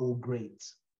 you are all great.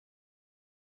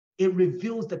 It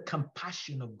reveals the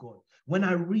compassion of God. When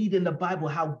I read in the Bible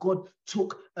how God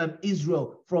took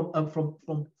Israel from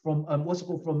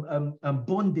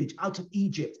bondage out of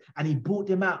Egypt, and he brought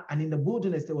them out, and in the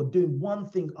wilderness they were doing one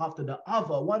thing after the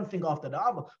other, one thing after the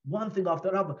other, one thing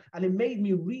after the other, and it made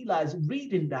me realize,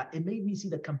 reading that, it made me see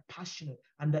the compassionate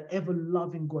and the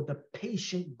ever-loving God, the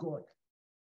patient God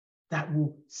that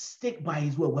will stick by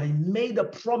his word. When he made a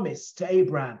promise to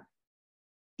Abraham,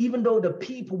 even though the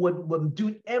people were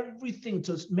doing everything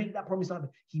to make that promise happen,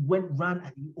 he ran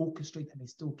and he orchestrated, and it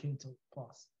still came to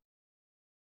pass.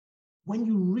 When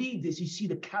you read this, you see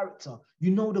the character,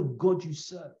 you know the God you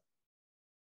serve.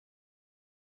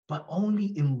 But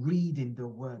only in reading the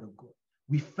word of God.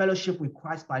 We fellowship with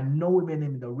Christ by knowing him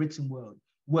in the written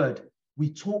word.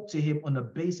 We talk to him on the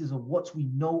basis of what we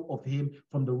know of him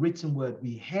from the written word.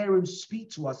 We hear him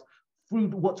speak to us through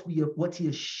what he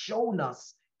has shown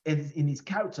us in his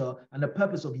character and the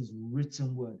purpose of his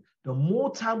written word. The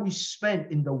more time we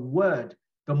spend in the word,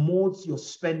 the more you're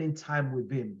spending time with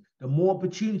him, the more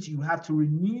opportunity you have to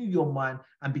renew your mind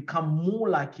and become more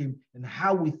like him in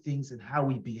how he thinks and how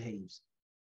he behaves.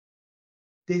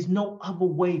 There's no other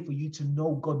way for you to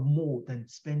know God more than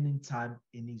spending time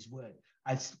in his word.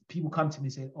 As people come to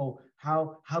me saying, oh,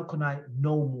 how can I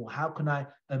know more? How can I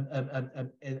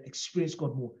experience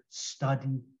God more?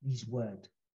 Study his word.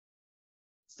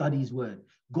 Study his word.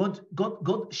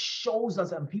 God shows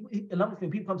us, and people, another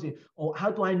thing, people come to say, oh, how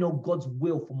do I know God's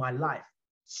will for my life?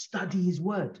 Study his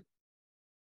word.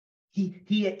 He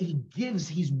gives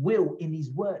his will in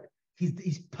his word.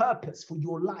 His purpose for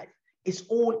your life. It's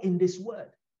all in this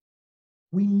word.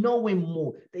 We know him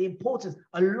more. The importance,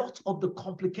 a lot of the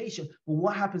complication. But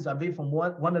what happens? I've been from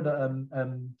one of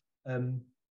the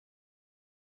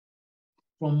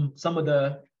from some of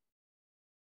the.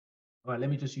 All right, let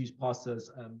me just use pastor's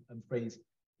phrase.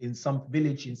 In some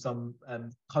village, in some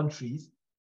countries,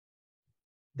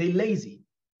 they're lazy.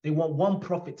 They want one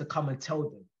prophet to come and tell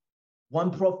them.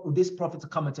 This prophet to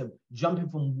come and tell them, jumping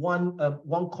from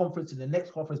one conference to the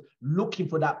next conference, looking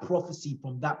for that prophecy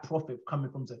from that prophet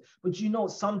coming from them. But you know,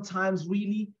 sometimes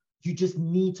really, you just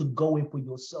need to go in for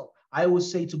yourself. I always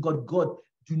say to God,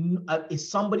 if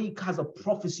somebody has a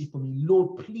prophecy for me,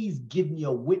 Lord, please give me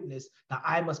a witness that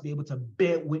I must be able to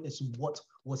bear witness to what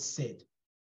was said.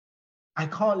 I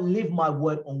can't live my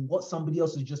word on what somebody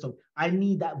else is just. I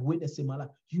need that witness in my life.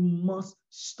 You must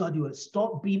study it.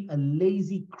 Stop being a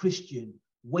lazy Christian,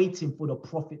 waiting for the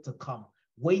prophet to come,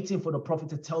 waiting for the prophet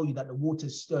to tell you that the water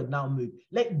is stirred, now move.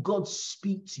 Let God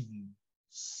speak to you.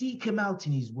 Seek him out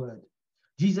in his word.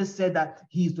 Jesus said that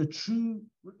he's the true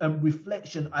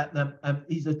reflection,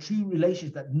 he's a true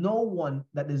relationship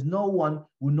that there's no one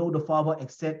will know the Father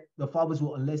except the Father's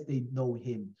will unless they know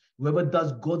him. Whoever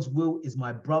does God's will is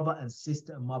my brother and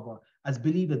sister and mother. As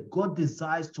believers, God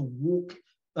desires to walk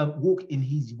in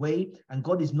his way, and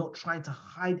God is not trying to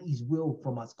hide his will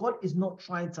from us. God is not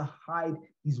trying to hide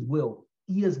his will.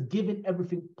 He has given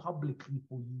everything publicly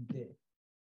for you there.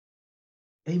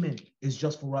 Amen. It's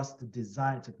just for us to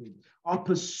desire to be. Our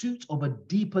pursuit of a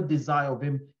deeper desire of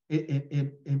him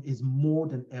is more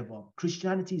than ever.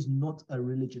 Christianity is not a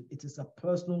religion. It is a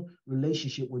personal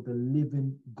relationship with the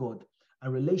living God. A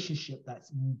relationship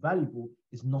that's valuable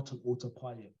is not an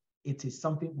autopilot. It is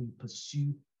something we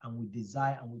pursue and we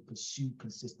desire and we pursue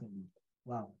consistently.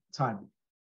 Wow, time.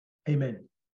 Amen.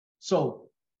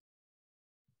 So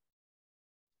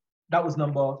that was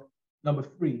number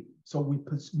 3. So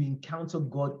we encounter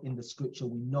God in the scripture.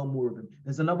 We know more of him.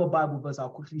 There's another Bible verse I'll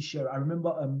quickly share. I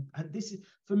remember, and this is,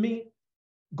 for me,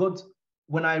 God,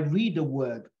 when I read the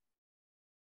word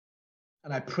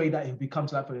and I pray that it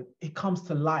becomes life, it comes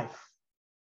to life.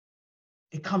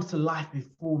 It comes to life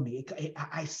before me.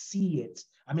 I see it.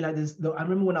 I mean, I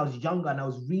remember when I was younger and I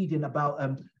was reading about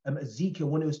Ezekiel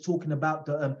when he was talking about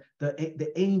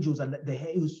the angels and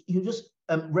he was just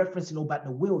referencing about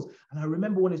the wheels. And I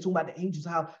remember when he was talking about the angels,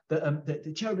 how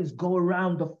the cherubims go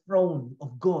around the throne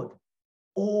of God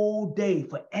all day,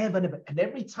 forever and ever. And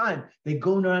every time they're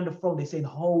going around the throne, they're saying,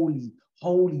 holy,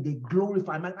 holy, they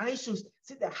glorify man. I used to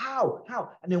sit there, how?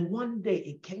 And then one day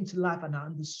it came to life and I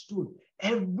understood.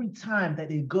 Every time that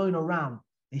they're going around,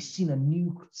 they've seen a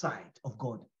new side of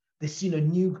God. They've seen a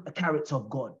new character of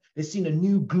God. They've seen a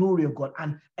new glory of God.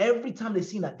 And every time they've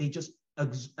seen that, they just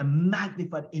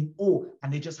magnified in awe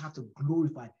and they just have to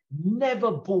glorify. Never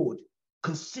bored,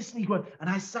 consistently growing. And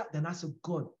I sat there and I said,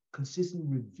 God, consistently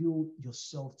reveal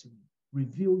yourself to me.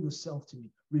 Reveal yourself to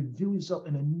me. Reveal yourself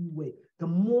in a new way. The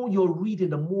more you're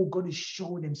reading, the more God is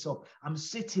showing himself. I'm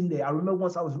sitting there. I remember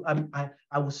once I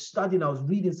was studying, I was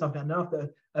reading something, and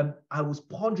after I was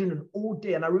pondering it all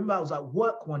day. And I remember I was at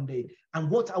work one day, and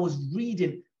what I was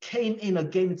reading came in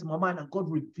again into my mind, and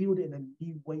God revealed it in a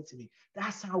new way to me.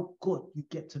 That's how God you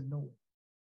get to know.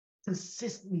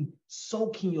 Consistently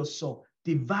soaking yourself,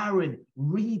 devouring,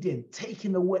 reading,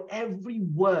 taking the word, every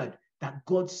word that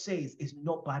God says is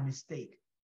not by mistake.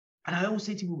 And I always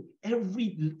say to you,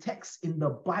 every text in the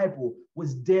Bible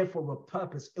was there for a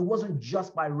purpose. It wasn't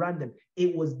just by random.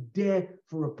 It was there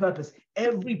for a purpose.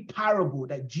 Every parable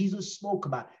that Jesus spoke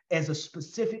about has a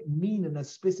specific meaning, a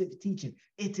specific teaching.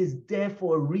 It is there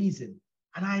for a reason.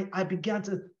 And I began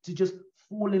to just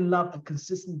fall in love and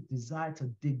consistently desire to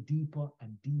dig deeper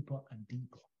and deeper and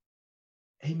deeper.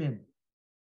 Amen.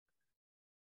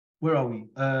 Where are we?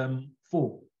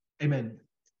 4. Amen.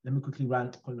 Let me quickly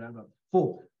round up.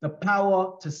 4, the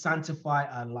power to sanctify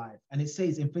our life. And it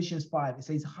says in Ephesians 5, it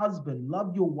says, husband,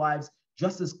 love your wives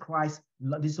just as Christ,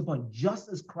 this is the point, just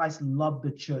as Christ loved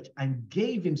the church and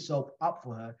gave himself up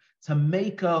for her to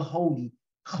make her holy,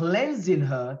 cleansing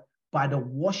her by the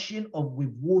washing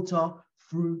with water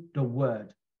through the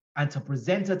word, and to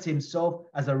present her to himself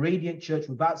as a radiant church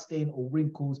without stain or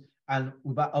wrinkles and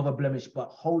without other blemish, but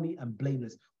holy and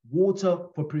blameless. Water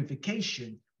for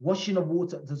purification, washing of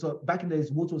water. So back in the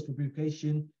days, water was for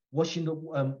purification. Washing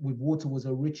with water was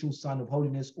a ritual sign of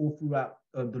holiness all throughout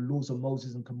the laws of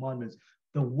Moses and commandments.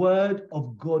 The word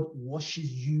of God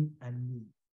washes you and me.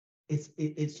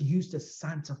 It's used to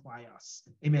sanctify us.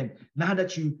 Amen. Now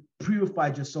that you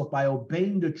purified yourself by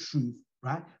obeying the truth,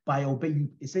 right? By obeying,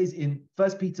 it says in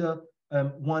 1 Peter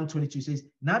 1:22, it says,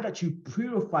 now that you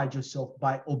purified yourself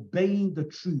by obeying the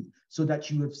truth, so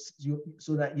that you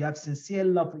have sincere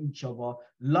love for each other,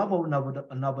 love one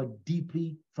another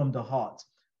deeply from the heart.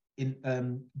 In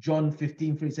John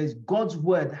 15:3, it says, God's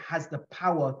word has the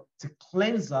power to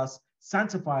cleanse us,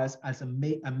 sanctify us,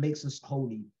 and makes us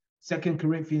holy. 2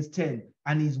 Corinthians 10,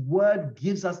 and his word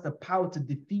gives us the power to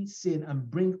defeat sin and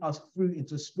bring us through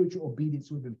into spiritual obedience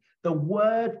with him. The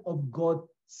word of God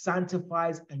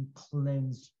sanctifies and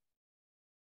cleanses.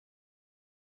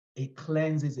 It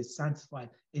cleanses, it sanctifies.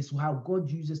 It's how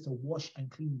God uses to wash and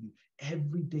clean you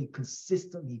every day,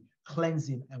 consistently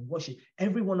cleansing and washing.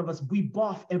 Every one of us, we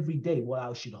bath every day. Well,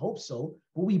 I should hope so,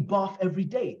 but we bath every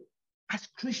day. As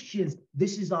Christians,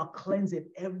 this is our cleansing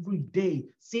every day.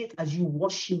 See it as you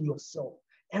washing yourself.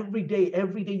 Every day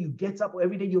you get up, or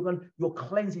every day you're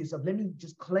cleansing yourself. Let me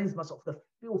just cleanse myself, the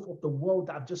filth of the world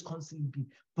that I've just constantly been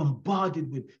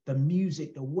bombarded with, the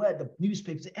music, the word, the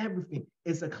newspapers, everything.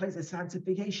 It's a cleansing,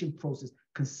 sanctification process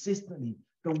consistently.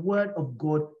 The word of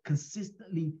God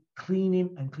consistently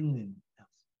cleaning and cleaning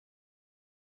us.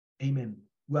 Amen.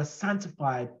 We are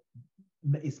sanctified.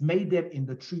 It's made them in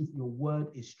the truth. Your word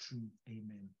is true.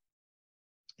 Amen.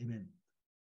 Amen.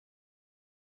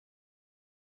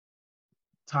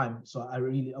 Time. So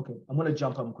okay, I'm going to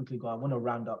jump up and quickly go. I want to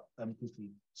round up quickly.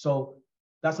 So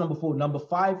that's number 4. Number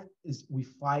 5 is we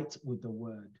fight with the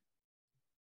word.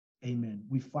 Amen.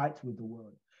 We fight with the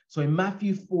word. So in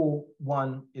Matthew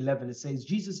 4:1-11, it says,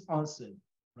 Jesus answered,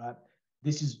 right?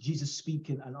 This is Jesus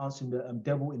speaking and answering the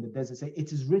devil in the desert. Say,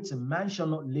 it is written, man shall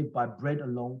not live by bread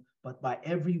alone, but by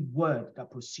every word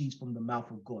that proceeds from the mouth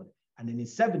of God. And then in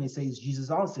 7, it says, Jesus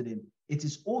answered him, it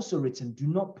is also written, do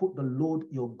not put the Lord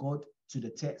your God to the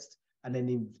test. And then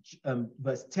in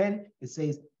verse 10, it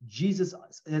says, Jesus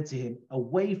said to him,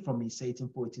 away from me, Satan,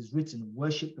 for it is written,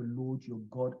 worship the Lord your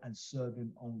God and serve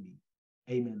him only.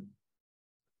 Amen.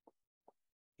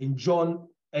 In John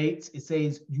 8, it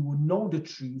says, you will know the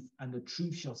truth and the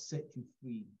truth shall set you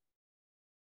free.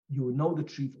 You will know the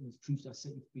truth and the truth shall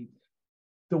set you free.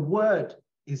 The word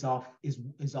is our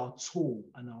tool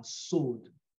and our sword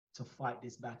to fight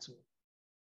this battle.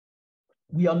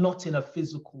 We are not in a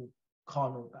physical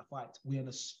carnal fight. We are in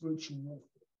a spiritual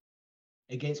warfare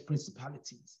against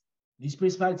principalities. These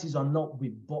principalities are not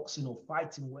with boxing or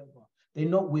fighting, whatever. They're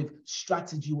not with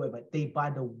strategy, whatever. They by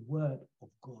the word of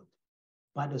God,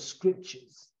 by the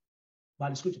scriptures. By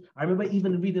the scripture. I remember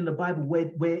even reading the Bible where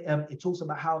it talks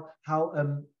about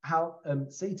how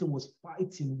Satan was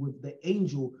fighting with the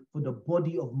angel for the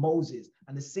body of Moses,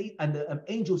 and the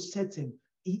angel said to him,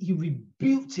 he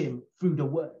rebuked him through the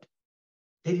word.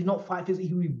 They did not fight physically.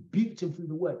 He rebuked him through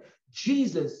the word.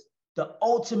 Jesus, the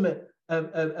ultimate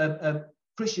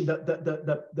Christian,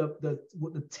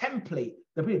 the template,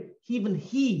 even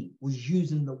he was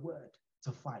using the word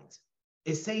to fight.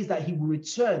 It says that he will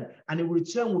return, and he will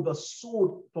return with a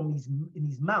sword in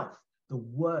his mouth, the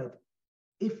word.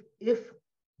 If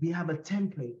we have a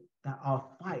template that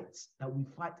we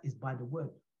fight is by the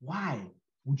word, why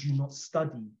would you not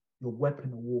study your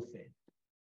weapon of warfare?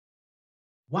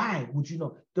 Why would you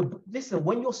not? Listen,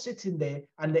 when you're sitting there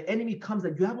and the enemy comes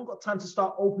and you haven't got time to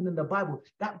start opening the Bible,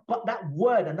 that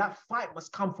word and that fight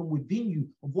must come from within you,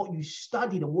 of what you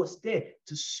studied and what's there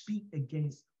to speak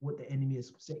against what the enemy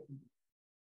has said.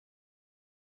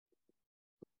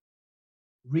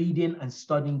 Reading and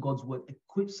studying God's word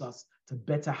equips us to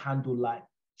better handle life,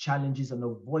 challenges, and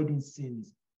avoiding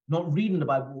sins. Not reading the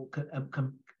Bible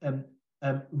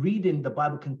reading the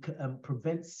Bible can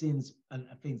prevent sins and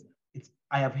things.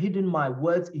 I have hidden my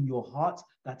words in your heart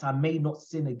that I may not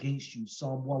sin against you.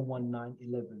 Psalm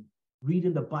 119:11.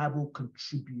 Reading the Bible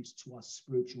contributes to our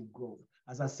spiritual growth.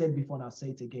 As I said before, and I'll say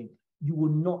it again, you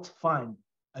will not find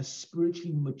a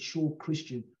spiritually mature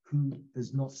Christian who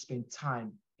does not spend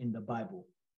time in the Bible.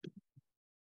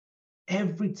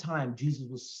 Every time Jesus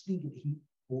was speaking,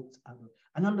 walked out.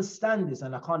 And understand this,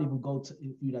 and I can't even go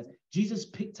through that. Jesus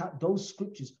picked out those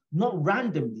scriptures, not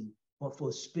randomly, but for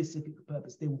a specific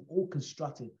purpose. They were all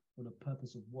constructed for the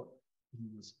purpose of what he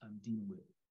was dealing with.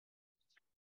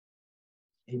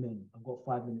 Amen. I've got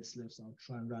 5 minutes left, so I'll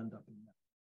try and round up in that.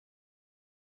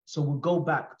 So we'll go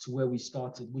back to where we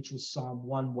started, which was Psalm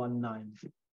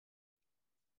 119.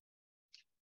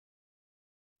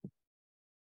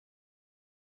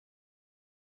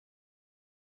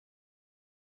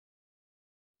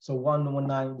 So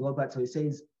 119, go back to it. It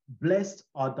says, "Blessed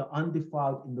are the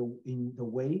undefiled in the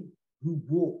way, who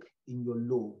walk in your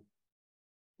law,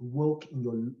 who walk in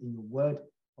your word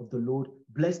of the Lord.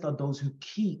 Blessed are those who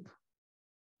keep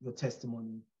your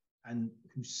testimony and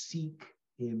who seek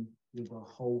him with a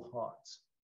whole heart."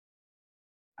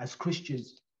 As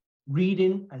Christians,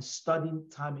 reading and studying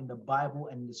time in the Bible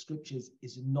and in the scriptures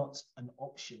is not an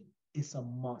option. It's a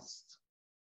must.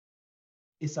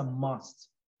 It's a must.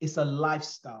 It's a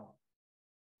lifestyle.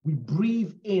 We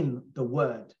breathe in the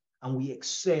word and we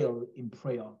exhale in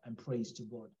prayer and praise to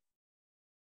God.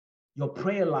 Your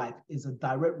prayer life is a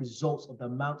direct result of the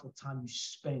amount of time you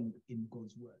spend in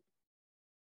God's word.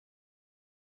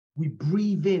 We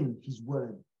breathe in his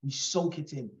word, we soak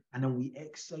it in, and then we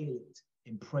exhale it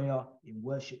in prayer, in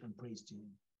worship, and praise to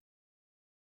him.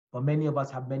 But many of us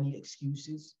have many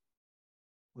excuses.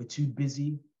 We're too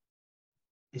busy.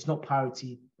 It's not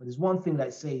priority. But there's one thing that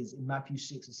it says in Matthew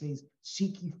 6, it says,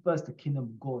 "Seek ye first the kingdom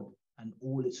of God and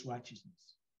all its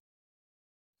righteousness."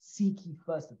 Seek ye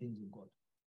first the things of God.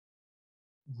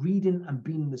 Reading and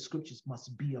being in the scriptures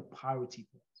must be a priority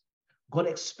for us. God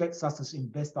expects us to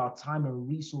invest our time and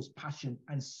resource, passion,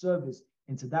 and service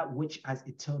into that which has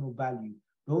eternal value.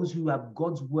 Those who have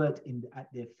God's word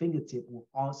at their fingertip will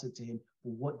answer to him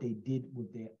for what they did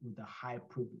with the high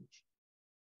privilege.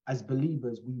 As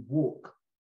believers, we walk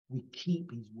in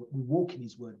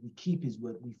his word, we keep his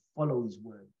word, we follow his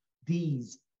word.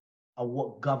 These are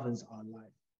what governs our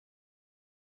life.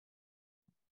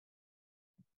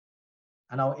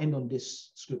 And I'll end on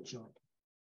this scripture.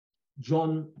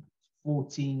 John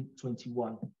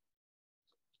 14:21.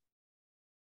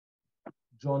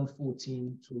 John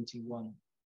 14:21.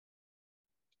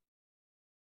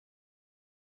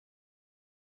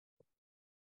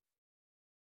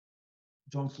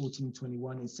 John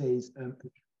 14:21, it says,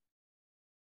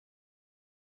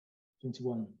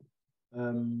 21.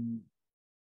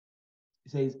 It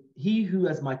says, "He who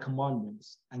has my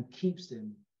commandments and keeps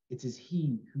them, it is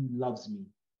he who loves me.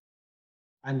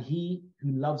 And he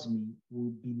who loves me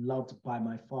will be loved by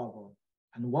my Father.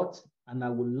 And what? And I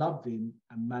will love him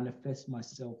and manifest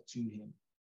myself to him."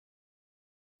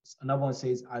 Another one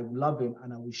says, "I love him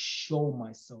and I will show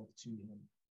myself to him."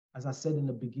 As I said in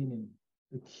the beginning,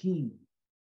 the key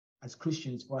as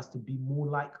Christians for us to be more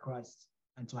like Christ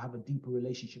and to have a deeper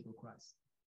relationship with Christ.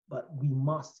 But we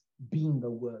must be in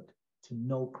the word to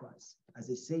know Christ. As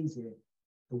it says here,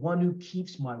 the one who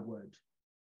keeps my word,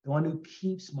 the one who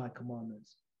keeps my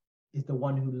commandments is the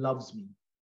one who loves me.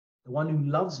 The one who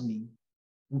loves me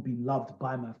will be loved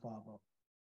by my Father.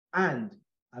 And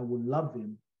I will love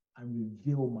him and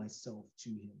reveal myself to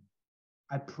him.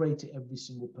 I pray to every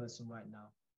single person right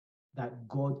now that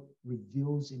God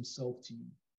reveals himself to you,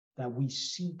 that we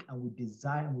seek and we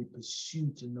desire and we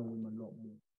pursue to know him a lot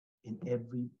more in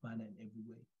every manner and every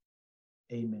way.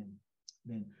 Amen.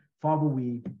 Amen. Father,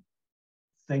 we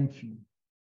thank you.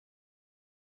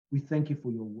 We thank you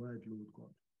for your word, Lord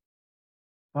God.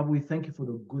 Father, we thank you for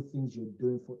the good things you're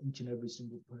doing for each and every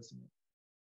single person.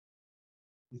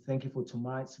 We thank you for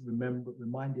tonight's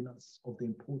reminding us of the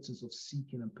importance of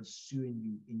seeking and pursuing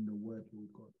you in the word,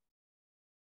 Lord God.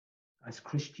 As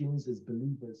Christians, as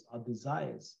believers, our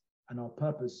desires and our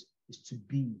purpose is to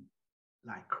be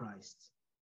like Christ.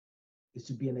 Is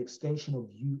to be an extension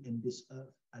of you in this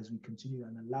earth as we continue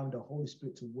and allow the Holy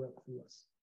Spirit to work through us.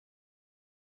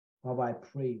 Father, I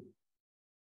pray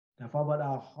that, Father, that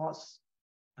our hearts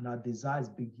and our desires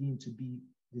begin to be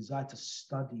desire to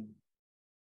study,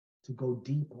 to go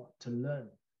deeper, to learn.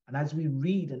 And as we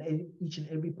read, and each and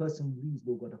every person reads,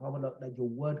 Lord God, Father, that your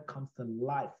word comes to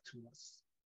life to us.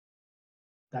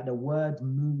 That the word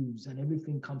moves and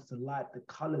everything comes to life, the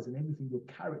colors and everything, your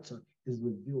character is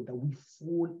revealed, that we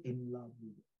fall in love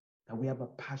with it, that we have a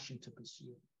passion to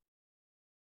pursue it.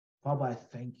 Father, I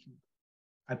thank you.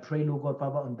 I pray, Lord God,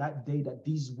 Father, on that day that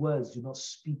these words do not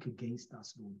speak against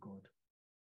us, Lord God.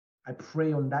 I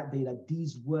pray on that day that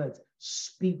these words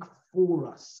speak for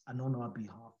us and on our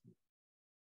behalf.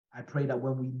 I pray that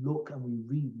when we look and we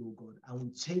read, Lord God, and we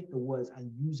take the words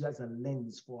and use it as a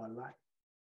lens for our life,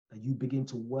 that you begin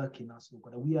to work in us, Lord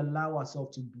God, that we allow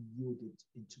ourselves to be yielded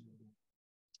into it.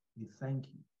 We thank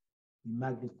you. We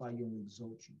magnify you and we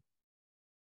exalt you.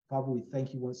 Father, we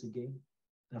thank you once again.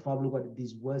 That Father, look at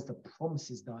these words, the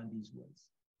promises that are in these words,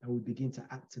 and we begin to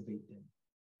activate them.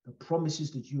 The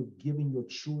promises that you have given your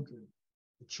children,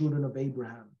 the children of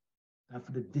Abraham, and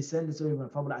for the descendants of Abraham,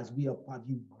 Father, as we are part,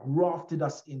 you grafted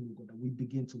us in, God, and we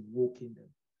begin to walk in them.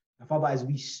 And Father, as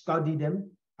we study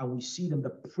them and we see them, the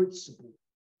principle,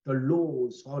 the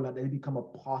laws, Father, they become a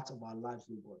part of our lives,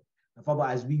 Lord God. And Father,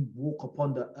 as we walk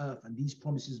upon the earth and these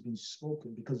promises have been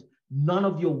spoken, because none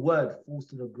of your word falls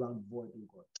to the ground void, Lord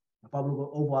God. And Father,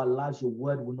 Lord God, over our lives, your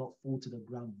word will not fall to the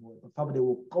ground void. But Father, they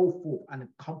will go forth and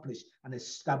accomplish and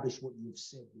establish what you have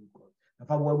said, Lord God. And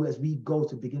Father, as we go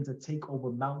to begin to take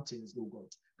over mountains, Lord God,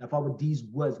 that Father, these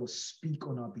words will speak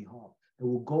on our behalf. They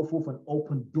will go forth and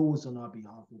open doors on our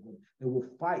behalf, Lord God. They will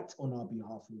fight on our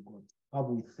behalf, Lord God.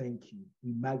 Father, we thank you.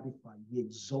 We magnify you. We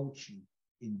exalt you.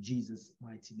 In Jesus'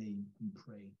 mighty name, we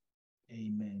pray.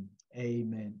 Amen.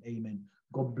 Amen. Amen.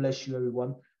 God bless you,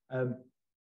 everyone.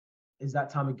 It's that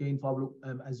time again, Father,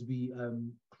 as we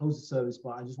close the service,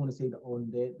 but I just want to say that on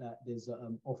there that there's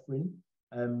an offering.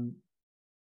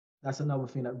 That's another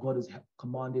thing that God has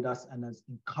commanded us and has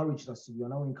encouraged us to do.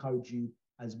 And I will encourage you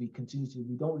as we continue to,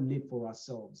 we don't live for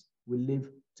ourselves. We live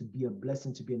to be a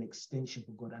blessing, to be an extension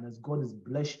for God. And as God has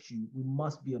blessed you, we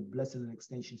must be a blessing and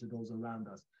extension to those around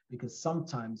us. Because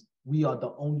sometimes we are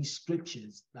the only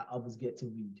scriptures that others get to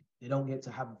read. They don't get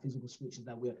to have a physical scripture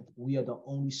that we are the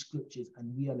only scriptures,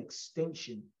 and we are an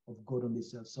extension of God on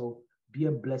this earth. So be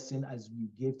a blessing as you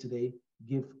give today.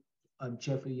 Give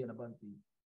cheerfully and abundantly.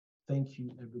 Thank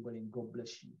you, everybody, and God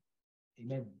bless you.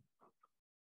 Amen.